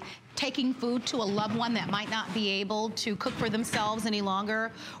maybe taking food to a loved one that might not be able to cook for themselves any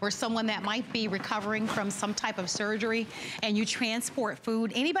longer, or someone that might be recovering from some type of surgery, and you transport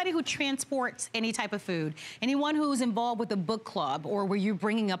food? Anybody who transports any type of food, anyone who's involved with a book club or where you're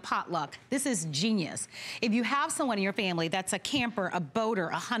bringing a potluck, this is genius. If you have someone in your family that's a camper, a boater,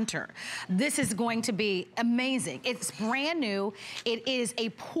 a hunter, this is going to be amazing. It's brand new. It is a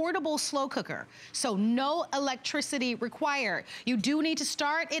portable slow cooker, so no electricity required. You do need to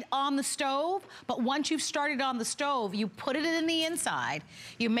start it on the stove, but once you've started on the stove, you put it in the inside,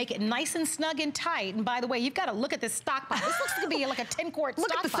 you make it nice and snug and tight. And by the way, you've got to look at this stock pot. This looks to be like a 10-quart stock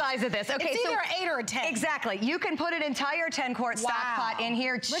pot. Look at the size of this. Okay, it's either 8 or a 10. Exactly. You can put an entire 10-quart stock pot in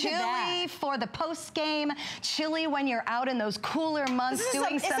here. Chili for the post-game, chili when you're out in those cooler months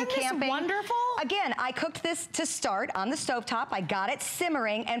doing some camping. Isn't this wonderful? Again, I cooked this to start on the stovetop. I got it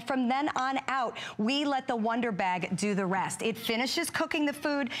simmering, and from then on out, we let the Wonder Bag do the rest. It finishes cooking the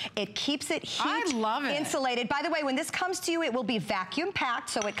food. It keeps it heat insulated. By the way, when this comes to you, it will be vacuum packed,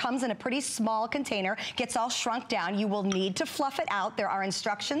 so it comes in a pretty small container, gets all shrunk down. You will need to fluff it out. There are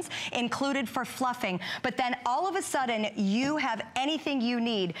instructions included for fluffing, but then all of a sudden, you have anything you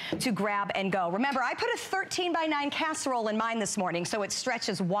need to grab and go. Remember, I put a 13x9 casserole in mine this morning, so it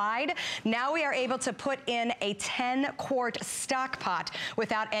stretches wide. Now we are able to put in a 10-quart stock pot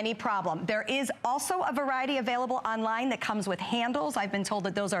without any problem. There is also a variety available online that comes with handles. I've been told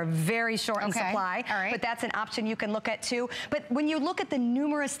that those are very short in supply, but that's an option you can look at too. But when you look at the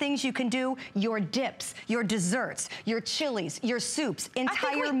numerous things you can do, your dips, your desserts, your chilies, your soups,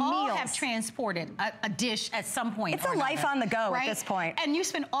 entire meals. I think we all have transported a dish at some point. It's a life on the go at this point. And you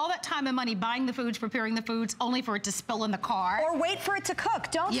spend all that time and money buying the foods, preparing the foods, only for it to spill in the car. Or wait for it to cook.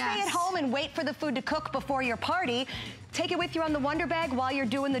 Don't stay at home and wait for the food to cook before your party. Take it with you on the Wonder Bag while you're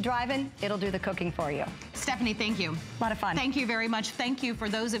doing the driving. It'll do the cooking for you. Stephanie, thank you. A lot of fun. Thank you very much. Thank you for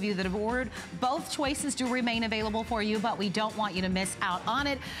those of you that have ordered. Both choices do remain available for you, but we don't want you to miss out on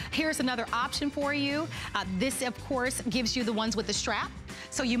it. Here's another option for you. This, of course, gives you the ones with the strap.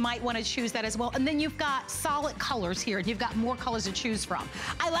 So you might want to choose that as well. And then you've got solid colors here, and you've got more colors to choose from.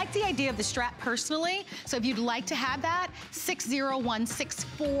 I like the idea of the strap personally. So if you'd like to have that,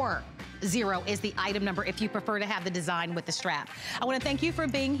 60164. 0 is the item number if you prefer to have the design with the strap. I want to thank you for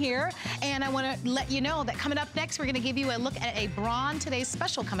being here, and I want to let you know that coming up next, we're going to give you a look at a Braun Today's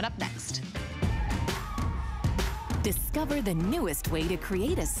Special coming up next. Discover the newest way to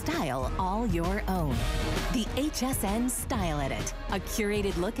create a style all your own. The HSN Style Edit, a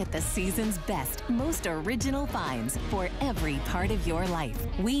curated look at the season's best, most original finds for every part of your life.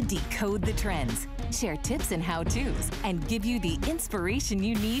 We decode the trends, share tips and how-tos, and give you the inspiration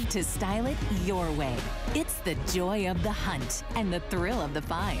you need to style it your way. It's the joy of the hunt and the thrill of the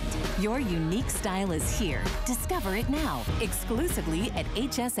find. Your unique style is here. Discover it now, exclusively at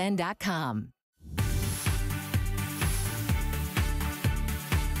hsn.com.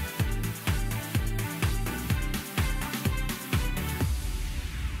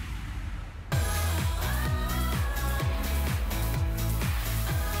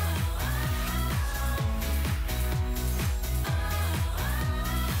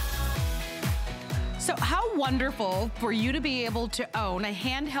 So how wonderful for you to be able to own a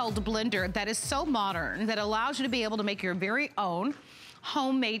handheld blender that is so modern, that allows you to be able to make your very own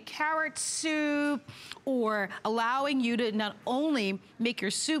homemade carrot soup, or allowing you to not only make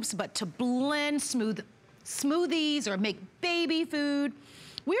your soups, but to blend smoothies or make baby food.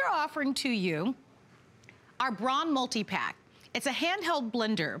 We're offering to you our Braun multi-pack. It's a handheld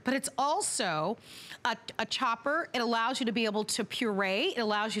blender, but it's also a chopper. It allows you to be able to puree. It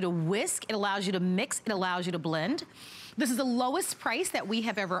allows you to whisk. It allows you to mix. It allows you to blend. This is the lowest price that we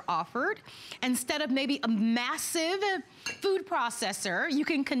have ever offered. Instead of maybe a massive food processor, you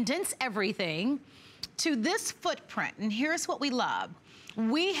can condense everything to this footprint. And here's what we love.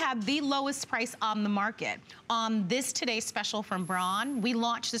 We have the lowest price on the market on this Today's Special from Braun. We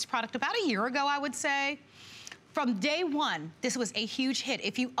launched this product about a year ago, I would say. From day one, this was a huge hit.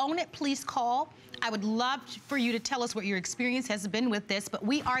 If you own it, please call. I would love for you to tell us what your experience has been with this, but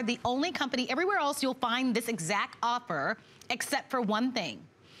we are the only company. Everywhere else you'll find this exact offer, except for one thing.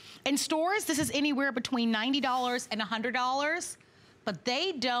 In stores, this is anywhere between $90 and $100, but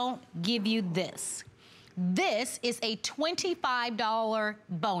they don't give you this. This is a $25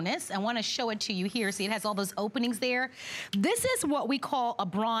 bonus. I want to show it to you here. See, it has all those openings there. This is what we call a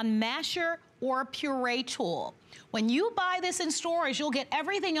Braun masher or a puree tool. When you buy this in stores, you'll get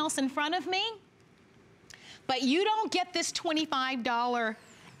everything else in front of me, but you don't get this $25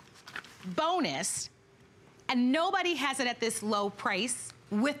 bonus, and nobody has it at this low price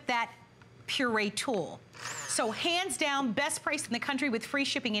with that puree tool. So hands down, best price in the country with free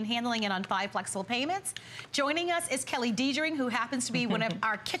shipping and handling and on 5 flexible payments. Joining us is Kelly Diedring, who happens to be one of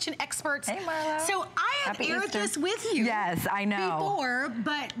our kitchen experts. Hey, Marlo. So I have aired this with you. Yes, I know. Before,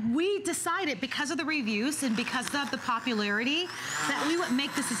 but we decided because of the reviews and because of the popularity that we would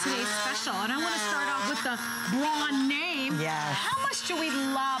make this a Today's Special. And I want to start off with the Braun name. Yes. How much do we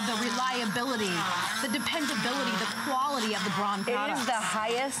love the reliability, the dependability, the quality of the Braun products? It is the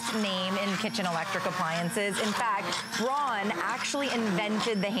highest name in kitchen electric appliances. In fact, Braun actually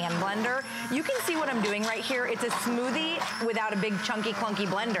invented the hand blender. You can see what I'm doing right here. It's a smoothie without a big chunky clunky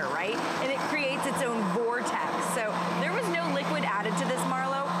blender, right? And it creates its own vortex. So there was no liquid added to this,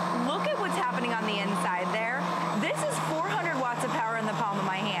 Marlo. Look at what's happening on the inside there. This is 400 watts of power in the palm of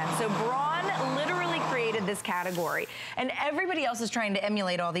my hand. So Braun literally created this category. And everybody else is trying to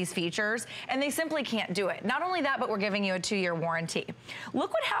emulate all these features, and they simply can't do it. Not only that, but we're giving you a 2-year warranty.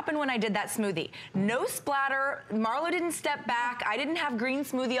 Look what happened when I did that smoothie. No splatter. Marlo didn't step back. I didn't have green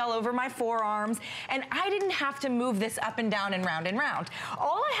smoothie all over my forearms, and I didn't have to move this up and down and round and round.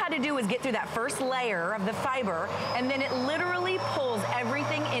 All I had to do was get through that first layer of the fiber, and then it literally pulls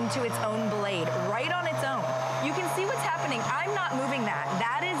everything into its own blade, right on its own. You can see what's happening. I'm not moving that.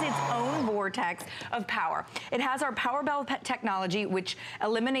 That is its own vortex of power. It has our Power Bell technology, which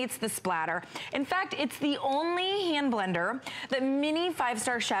eliminates the splatter. In fact, it's the only hand blender that many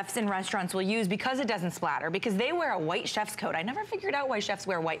 5-star chefs in restaurants will use because it doesn't splatter, because they wear a white chef's coat. I never figured out why chefs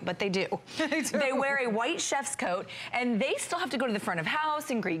wear white, but they do. They wear a white chef's coat, and they still have to go to the front of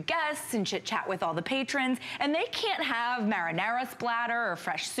house and greet guests and chit-chat with all the patrons, and they can't have marinara splatter or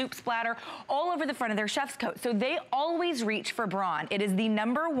fresh soup splatter all over the front of their chef's coat. So they always always reach for Braun. It is the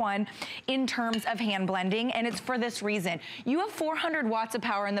 #1 in terms of hand blending, and it's for this reason. You have 400 watts of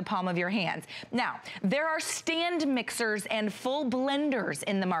power in the palm of your hands. Now, there are stand mixers and full blenders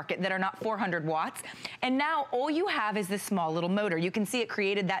in the market that are not 400 watts, and now all you have is this small little motor. You can see it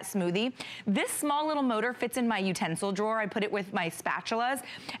created that smoothie. This small little motor fits in my utensil drawer. I put it with my spatulas,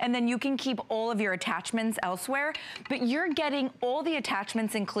 and then you can keep all of your attachments elsewhere, but you're getting all the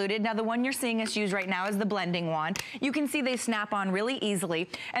attachments included. Now, the one you're seeing us use right now is the blending wand. You can see they snap on really easily.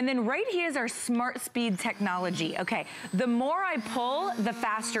 And then right here is our smart speed technology. Okay, the more I pull, the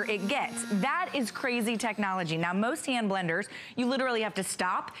faster it gets. That is crazy technology. Now, most hand blenders, you literally have to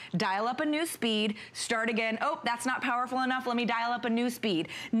stop, dial up a new speed, start again. Oh, that's not powerful enough. Let me dial up a new speed.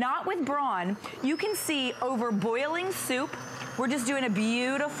 Not with Braun. You can see over boiling soup, we're just doing a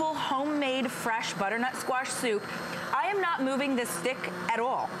beautiful homemade fresh butternut squash soup. I am not moving this stick at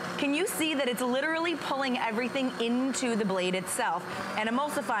all. Can you see that it's literally pulling everything into the blade itself and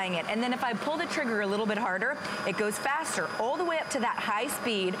emulsifying it? And then if I pull the trigger a little bit harder, it goes faster, all the way up to that high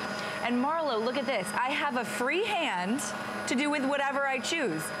speed. And Marlo, look at this. I have a free hand to do with whatever I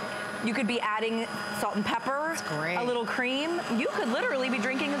choose. You could be adding salt and pepper, a little cream. You could literally be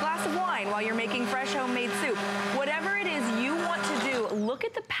drinking a glass of wine while you're making fresh homemade soup. Whatever it is you want to do, look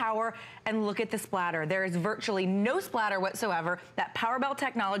at the power and look at the splatter. There is virtually no splatter whatsoever. That Power Belt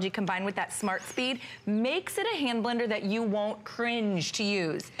technology combined with that smart speed makes it a hand blender that you won't cringe to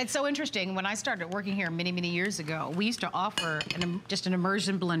use. It's so interesting. When I started working here many, many years ago, we used to offer just an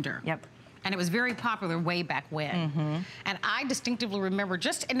immersion blender. Yep. And it was very popular way back when. And I distinctively remember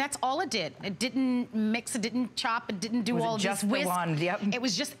and that's all it did. It didn't mix, it didn't chop, it didn't do all this whisk. It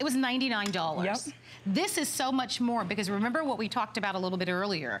was $99. Yep. This is so much more, because remember what we talked about a little bit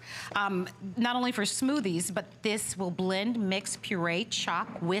earlier. Not only for smoothies, but this will blend, mix, puree,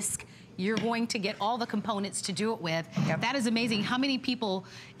 chop, whisk. You're going to get all the components to do it with. Yep. That is amazing. How many people,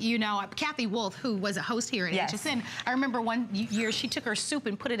 you know, Kathy Wolf, who was a host here at HSN, I remember one year she took her soup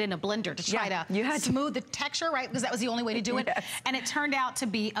and put it in a blender to try to smooth the texture, right? Because that was the only way to do it. And it turned out to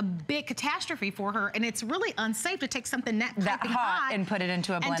be a big catastrophe for her. And it's really unsafe to take something that hot and put it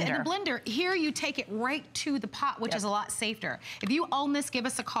into a blender. And in a blender. Here you take it right to the pot, which is a lot safer. If you own this, give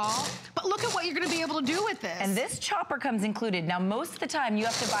us a call. But look at what you're going to be able to do with this. And this chopper comes included. Now, most of the time, you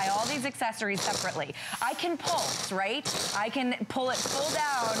have to buy all these accessories separately. I can pulse, right? I can pull it full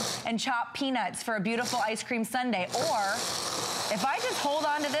down and chop peanuts for a beautiful ice cream sundae. Or if I just hold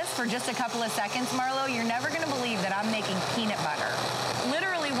on to this for just a couple of seconds, Marlo, you're never going to believe that I'm making peanut butter.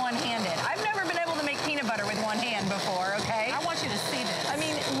 Literally one-handed. I've never been able to make peanut butter with one hand before, okay? I want you to see this. I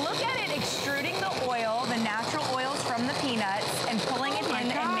mean, look at it extruding the oil, the natural oils from the peanuts, and pulling it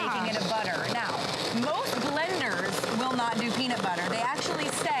in and making it a butter. Now, most blenders will not do peanut butter. They actually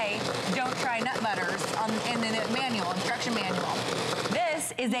say, don't try nut butters in the instruction manual.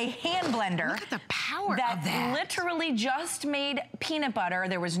 This is a hand blender. Look at the power of that. Literally just made peanut butter.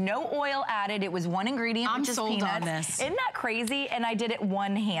 There was no oil added. It was one ingredient, which is peanuts. I'm sold on this. Isn't that crazy? And I did it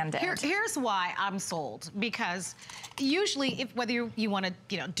one-handed. Here's why I'm sold. Because usually, whether you want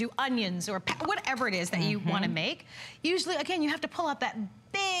to, do onions or whatever it is that you want to make, usually, again, you have to pull out that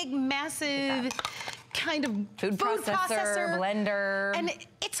big, massive kind of food processor, blender. And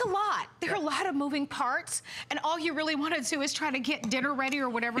it's a lot. There are a lot of moving parts, and all you really want to do is try to get dinner ready or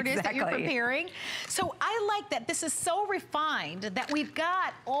whatever it is that you're preparing. So I like that this is so refined that we've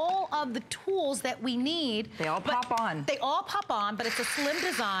got all of the tools that we need. They all pop on. They all pop on, but it's a slim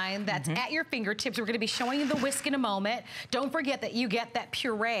design that's at your fingertips. We're going to be showing you the whisk in a moment. Don't forget that you get that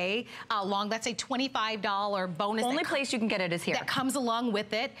puree along. That's a $25 bonus. Only place you can get it is here. That comes along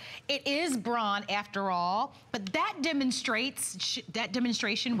with it. It is Braun after all, but that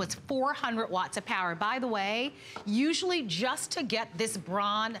demonstration was 400 watts of power. By the way, usually just to get this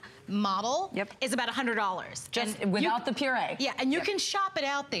Braun model is about $100. Just without the puree. Yeah, and you can shop it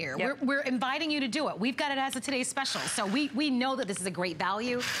out there. We're inviting you to do it. We've got it as a today's special, so we know that this is a great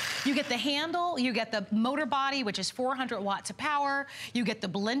value. You get the handle, you get the motor body, which is 400 watts of power. You get the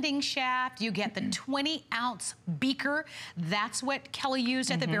blending shaft, you get the 20-ounce beaker. That's what Kelly used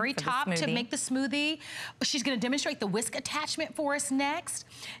at the very top to make the smoothie. She's going to demonstrate the whisk attachment for us next.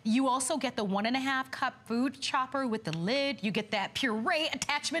 You also get the 1.5 cup food chopper with the lid. You get that puree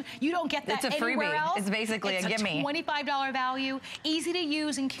attachment. You don't get that anywhere else. It's basically a gimme. It's a $25 value. Easy to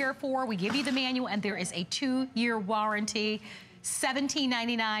use and care for. We give you the manual, and there is a 2-year warranty.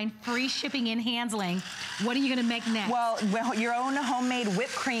 $17.99, free shipping and handling. What are you gonna make next? Well, your own homemade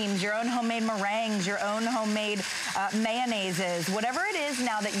whipped creams, your own homemade meringues, your own homemade mayonnaises, whatever it is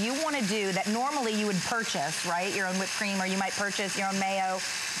now that you want to do that normally you would purchase, right? Your own whipped cream, or you might purchase your own mayo.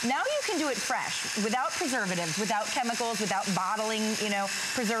 Now you can do it fresh, without preservatives, without chemicals, without bottling, you know,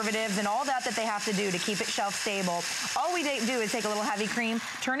 preservatives and all that they have to do to keep it shelf stable. All we do is take a little heavy cream,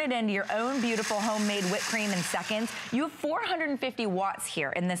 turn it into your own beautiful homemade whipped cream in seconds. You have 450 watts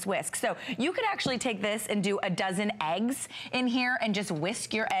here in this whisk. So you could actually take this and do a dozen eggs in here and just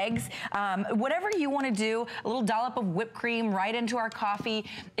whisk your eggs. Whatever you want to do, a little dollop of whipped cream right into our coffee.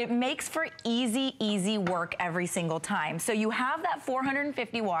 It makes for easy, easy work every single time. So you have that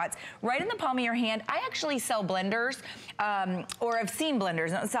 450 watts right in the palm of your hand. I actually sell blenders, or I've seen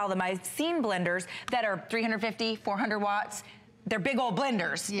blenders, I don't sell them, I've seen blenders that are 350, 400 watts. They're big old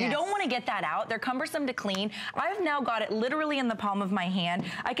blenders. Yes. You don't want to get that out. They're cumbersome to clean. I've now got it literally in the palm of my hand.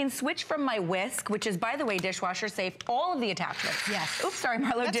 I can switch from my whisk, which is, by the way, dishwasher safe, all of the attachments. Yes. Oops, sorry,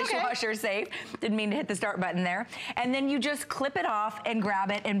 Marlo, That's dishwasher safe. Didn't mean to hit the start button there. And then you just clip it off and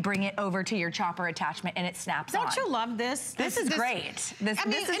grab it and bring it over to your chopper attachment, and it snaps on. Don't you love this? This is great. This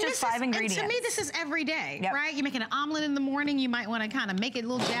is just 5 ingredients. And to me, this is every day, yep. right? You're making an omelet in the morning. You might want to kind of make it a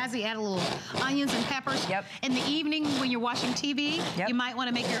little jazzy, add a little onions and peppers. Yep. In the evening, when you're watching TV, yep. you might want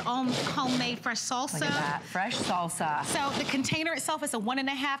to make your own homemade fresh salsa. Look at that, fresh salsa. So the container itself is a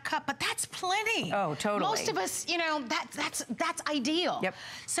 1.5 cup, but that's plenty. Oh, totally. Most of us, you know, that's ideal. Yep.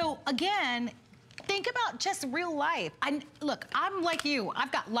 So again, think about just real life. Look, I'm like you.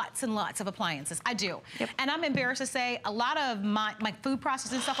 I've got lots and lots of appliances. I do. Yep. And I'm embarrassed to say a lot of my food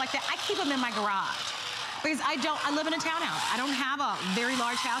processing and stuff like that, I keep them in my garage. Because I live in a townhouse. I don't have a very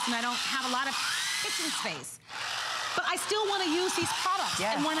large house, and I don't have a lot of kitchen space. But I still want to use these products.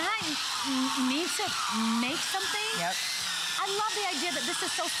 Yes. And when I need to make something, yep. I love the idea that this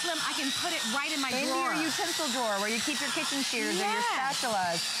is so slim, I can put it right in my into drawer. your utensil drawer where you keep your kitchen shears or your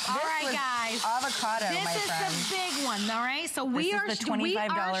spatulas. All right, guys. Avocado, my friend. This is the big one, all right? So we are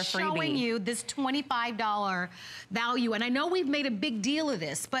showing you this $25 value. And I know we've made a big deal of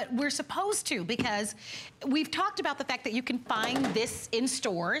this, but we're supposed to, because we've talked about the fact that you can find this in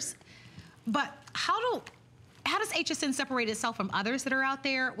stores. But how does HSN separate itself from others that are out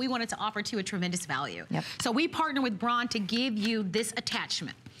there? We wanted to offer to you a tremendous value. Yep. So we partner with Braun to give you this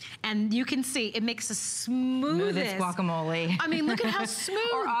attachment. And you can see it makes the smoothest guacamole. I mean, look at how smooth.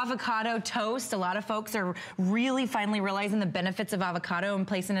 Or avocado toast. A lot of folks are really finally realizing the benefits of avocado and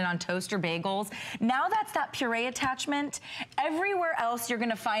placing it on toast or bagels. Now that's that puree attachment. Everywhere else you're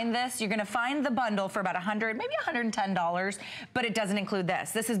gonna find this. You're gonna find the bundle for about $100, maybe $110, but it doesn't include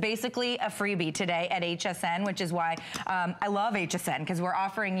this. This is basically a freebie today at HSN, which is why I love HSN, because we're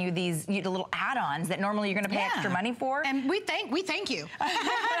offering you these little add-ons that normally you're gonna pay extra money for. And we thank you.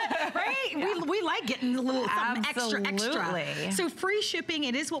 Right? Yeah. We like getting a little something extra. So free shipping,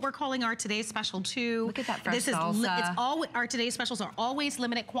 it is what we're calling our today's special too. Look at that fresh salsa. Our today's specials are always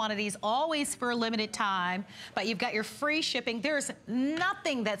limited quantities, always for a limited time, but you've got your free shipping. There's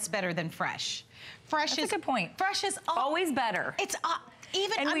nothing that's better than fresh. That's a good point. Fresh is always better. It's we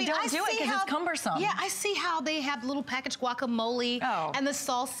don't do it because it's cumbersome. Yeah, I see how they have little packaged guacamole and the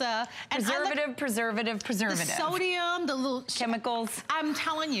salsa. And preservative. The sodium, the little chemicals. I'm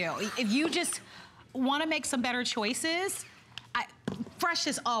telling you, if you just want to make some better choices, fresh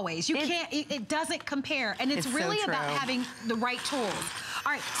as always. You can't, it doesn't compare. And it's really so about having the right tools.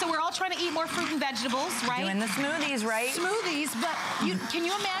 All right, so we're all trying to eat more fruit and vegetables, right? Doing the smoothies, right? Smoothies, but can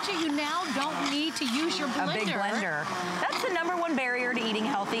you imagine you now don't need to use your blender? A big blender. That's the #1 barrier to eating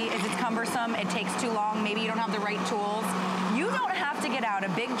healthy is it's cumbersome, it takes too long, maybe you don't have the right tools. You don't have to get out a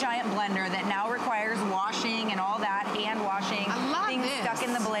big giant blender that now requires washing and all that, hand washing, things stuck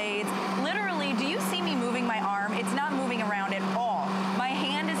in the blades. Literally, do you see me moving my arm? It's not moving around at all. My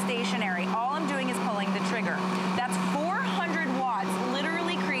hand is stationary. All I'm doing is pulling the trigger. That's 400 watts,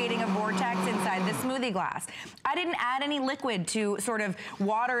 literally creating a vortex inside the smoothie glass. I didn't add any liquid to sort of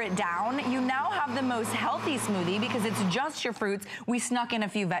water it down. You now have the most healthy smoothie because it's just your fruits. We snuck in a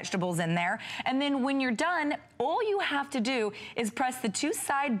few vegetables in there. And then when you're done, all you have to do is press the 2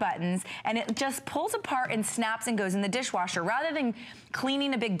 side buttons and it just pulls apart and snaps and goes in the dishwasher. Rather than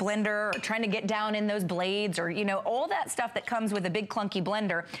cleaning a big blender or trying to get down in those blades or, you know, all that stuff that comes with a big clunky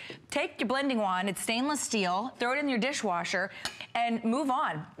blender, take your blending wand, it's stainless steel, throw it in your dishwasher and move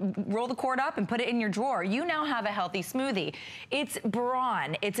on. Roll the cord up and put it in your drawer. You now have a healthy smoothie. It's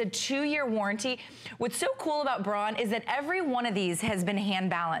Braun. It's a 2-year warranty. What's so cool about Braun is that every one of these has been hand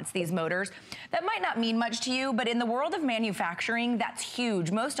balanced, these motors. That might not mean much to you, but in the world of manufacturing, that's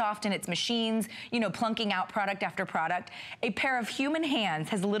huge. Most often it's machines, you know, plunking out product after product. A pair of human hands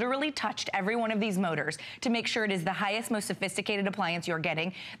has literally touched every one of these motors to make sure it is the highest, most sophisticated appliance you're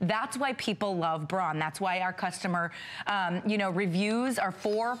getting. That's why people love Braun. That's why our customer, you know, reviews are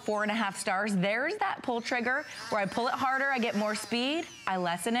 4.5 stars. There's that pull trigger where I pull it harder, I get more speed. I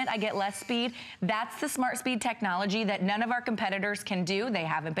lessen it, I get less speed. That's the smart speed technology that none of our competitors can do. They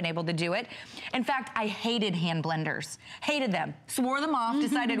haven't been able to do it. In fact, I hated hand blenders. Hated them. Swore them off,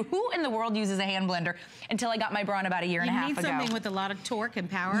 decided who in the world uses a hand blender until I got my Braun about a year and a half ago. You need something with a lot of torque and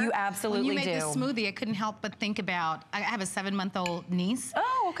power. You absolutely do. When you make this smoothie, I couldn't help but think about, I have a 7-month-old niece.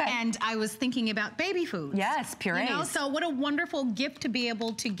 Oh, okay. And I was thinking about baby food. Yes, purees. You know, so what a wonderful gift to be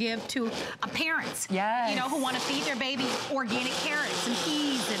able to give to a parent. Yes. You know, who want to feed their baby organic carrots and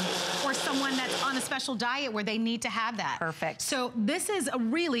peas, and or someone that's on a special diet where they need to have that. Perfect. So this is a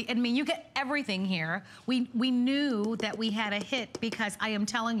really, I mean, you get everything here. We knew that we had a hit because I am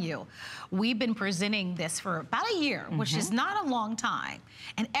telling you, we've been presenting this for about a year, which is not a long time.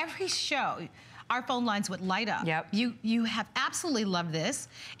 And every show, our phone lines would light up. Yep. You have absolutely loved this,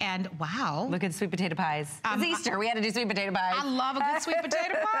 and wow. Look at sweet potato pies. It's Easter, we had to do sweet potato pies. I love a good sweet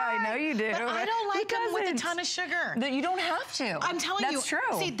potato pie. I know you do. But I don't like them with a ton of sugar. You don't have to. I'm telling you. That's true.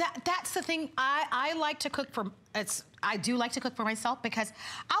 See, that's the thing. I like to cook for, I do like to cook for myself because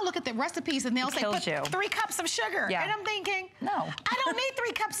I'll look at the recipes and they'll say, put 3 cups of sugar. Yeah. And I'm thinking, no. I don't need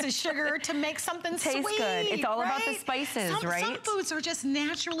 3 cups of sugar to make something Tastes sweet. good. It's all about the right? spices, right? Some foods are just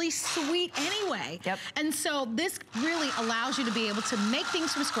naturally sweet anyway. Yep. And so this really allows you to be able to make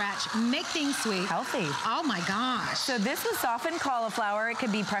things from scratch, make things sweet. Healthy. Oh my gosh. So this was softened cauliflower. It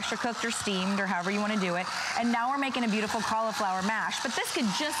could be pressure cooked or steamed or however you want to do it. And now we're making a beautiful cauliflower mash. But this could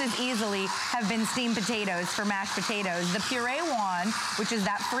just as easily have been steamed potatoes for mashed potatoes. The puree wand, which is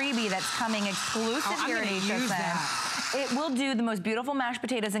that freebie that's coming exclusive here at HSN. It will do the most beautiful mashed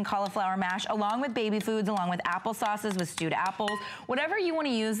potatoes and cauliflower mash, along with baby foods, along with apple sauces, with stewed apples. Whatever you want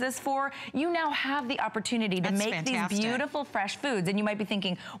to use this for, you now have the opportunity to make these beautiful fresh foods. And you might be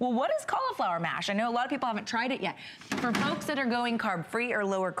thinking, well, what is cauliflower mash? I know a lot of people haven't tried it yet. For folks that are going carb-free or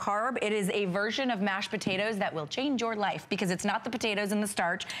lower carb, it is a version of mashed potatoes that will change your life, because it's not the potatoes and the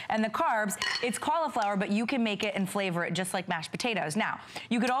starch and the carbs, it's cauliflower, but you can make it and flavor it just like mashed potatoes. Now,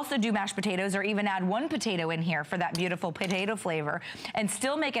 you could also do mashed potatoes or even add 1 potato in here for that beautiful potato flavor and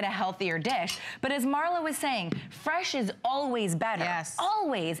still make it a healthier dish. But as Marla was saying, fresh is always better. Yes.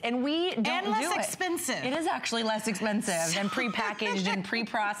 Always. And we don't do it. And less expensive. It is actually less expensive than pre-packaged and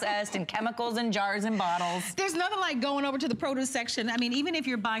pre-processed and chemicals in jars and bottles. There's nothing like going over to the produce section. I mean, even if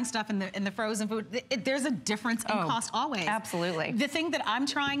you're buying stuff in the frozen food, there's a difference in cost always. Absolutely. The thing that I'm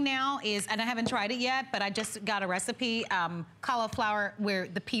trying now is, and I haven't tried it yet, but I just got a recipe, cauliflower where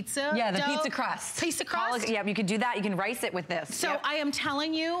the pizza dough, pizza crust. Pizza crust? Yeah, you could do that. You can rice it with this. So I am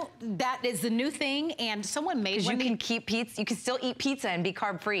telling you, that is the new thing, and someone made one. You can keep pizza. You can still eat pizza and be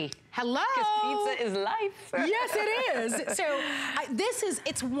carb-free. Hello. Because pizza is life. Yes, it is. So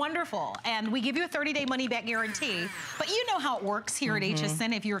it's wonderful. And we give you a 30-day money-back guarantee. But you know how it works here at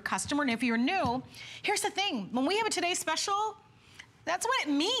HSN if you're a customer, and if you're new. Here's the thing. When we have a Today Special, that's what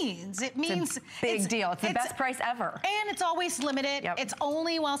it means. It means it's a big deal. It's the best price ever. And it's always limited. Yep. It's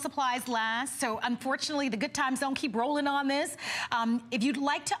only while supplies last. So unfortunately, the good times don't keep rolling on this. If you'd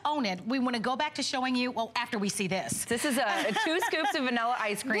like to own it, we want to go back to showing you, well, after we see this. This is 2 scoops of vanilla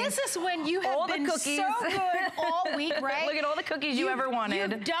ice cream. This is when you have been so good all week, right? Look at all the cookies you ever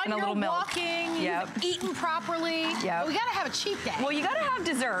wanted. You've done and a little your milk. walking, you've eaten properly. Yep. We got to have a cheat day. Well, you got to have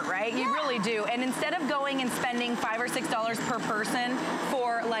dessert, right? You really do. And instead of going and spending $5 or $6 per person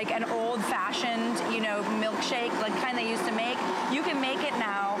for like an old-fashioned, you know, milkshake, like kind they used to make, you can make it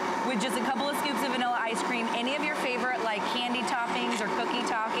now with just a couple of scoops of vanilla ice cream, any of your favorite like candy toppings or cookie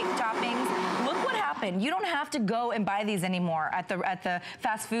toppings. Look what happened. You don't have to go and buy these anymore at the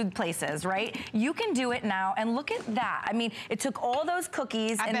fast food places, right? You can do it now, and look at that. I mean, it took all those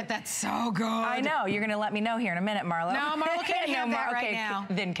cookies. I bet that's so good. I know. You're gonna let me know here in a minute, Marlo. No, Marlo can't have that right now.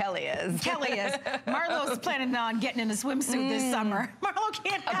 Then Kelly is. Kelly is. Marlo's planning on getting in a swimsuit this summer. Marlo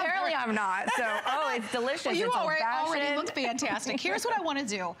can't have Apparently I'm not. So, it's delicious. Well, you it's already look fantastic. Here's what I want to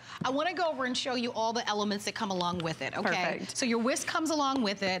do. I want to go over and show you all the elements that come along with it, okay? Perfect. So your whisk comes along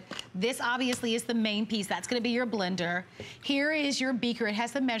with it. This obviously is the main piece. That's going to be your blender. Here is your beaker. It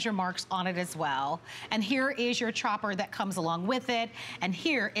has the measure marks on it as well. And here is your chopper that comes along with it. And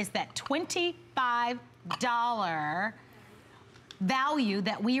here is that $25 value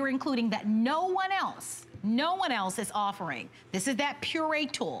that we are including that no one else is offering. This is that puree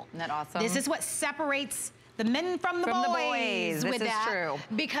tool. Isn't that awesome? This is what separates the men from the boys. This is true.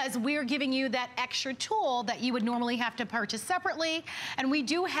 Because we're giving you that extra tool that you would normally have to purchase separately. And we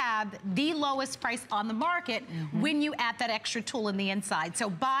do have the lowest price on the market when you add that extra tool in the inside. So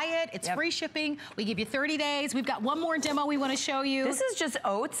buy it, it's free shipping. We give you 30 days. We've got one more demo we want to show you. This is just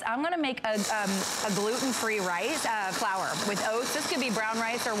oats. I'm gonna make a gluten-free rice flour with oats. This could be brown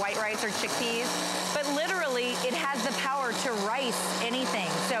rice or white rice or chickpeas, but literally it has the power to rice anything.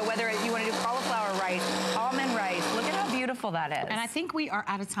 So whether you wanna do cauliflower rice, almond rice. Look at how beautiful that is. And I think we are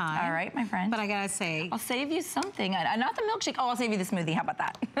out of time. All right, my friend. But I gotta say, I'll save you something. Not the milkshake. Oh, I'll save you the smoothie. How about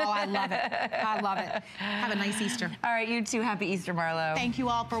that? Oh, I love it. I love it. Have a nice Easter. All right, you too. Happy Easter, Marlo. Thank you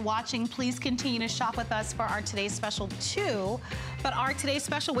all for watching. Please continue to shop with us for our Today's Special too. But our Today's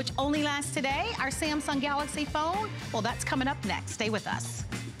Special, which only lasts today, our Samsung Galaxy phone, well, that's coming up next. Stay with us.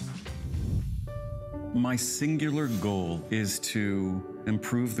 My singular goal is to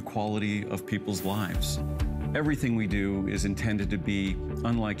improve the quality of people's lives. Everything we do is intended to be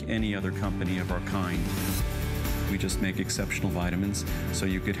unlike any other company of our kind. We just make exceptional vitamins so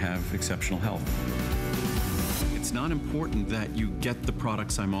you could have exceptional health. It's not important that you get the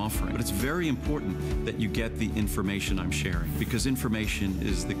products I'm offering, but it's very important that you get the information I'm sharing, because information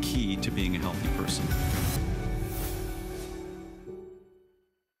is the key to being a healthy person.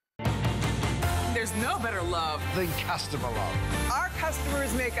 There's no better love than customer love. Our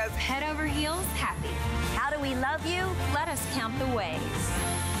customers make us head over heels happy. How do we love you? Let us count the ways.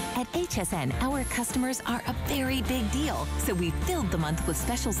 At HSN, our customers are a very big deal, so we filled the month with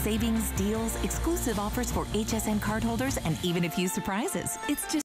special savings, deals, exclusive offers for HSN cardholders, and even a few surprises. It's just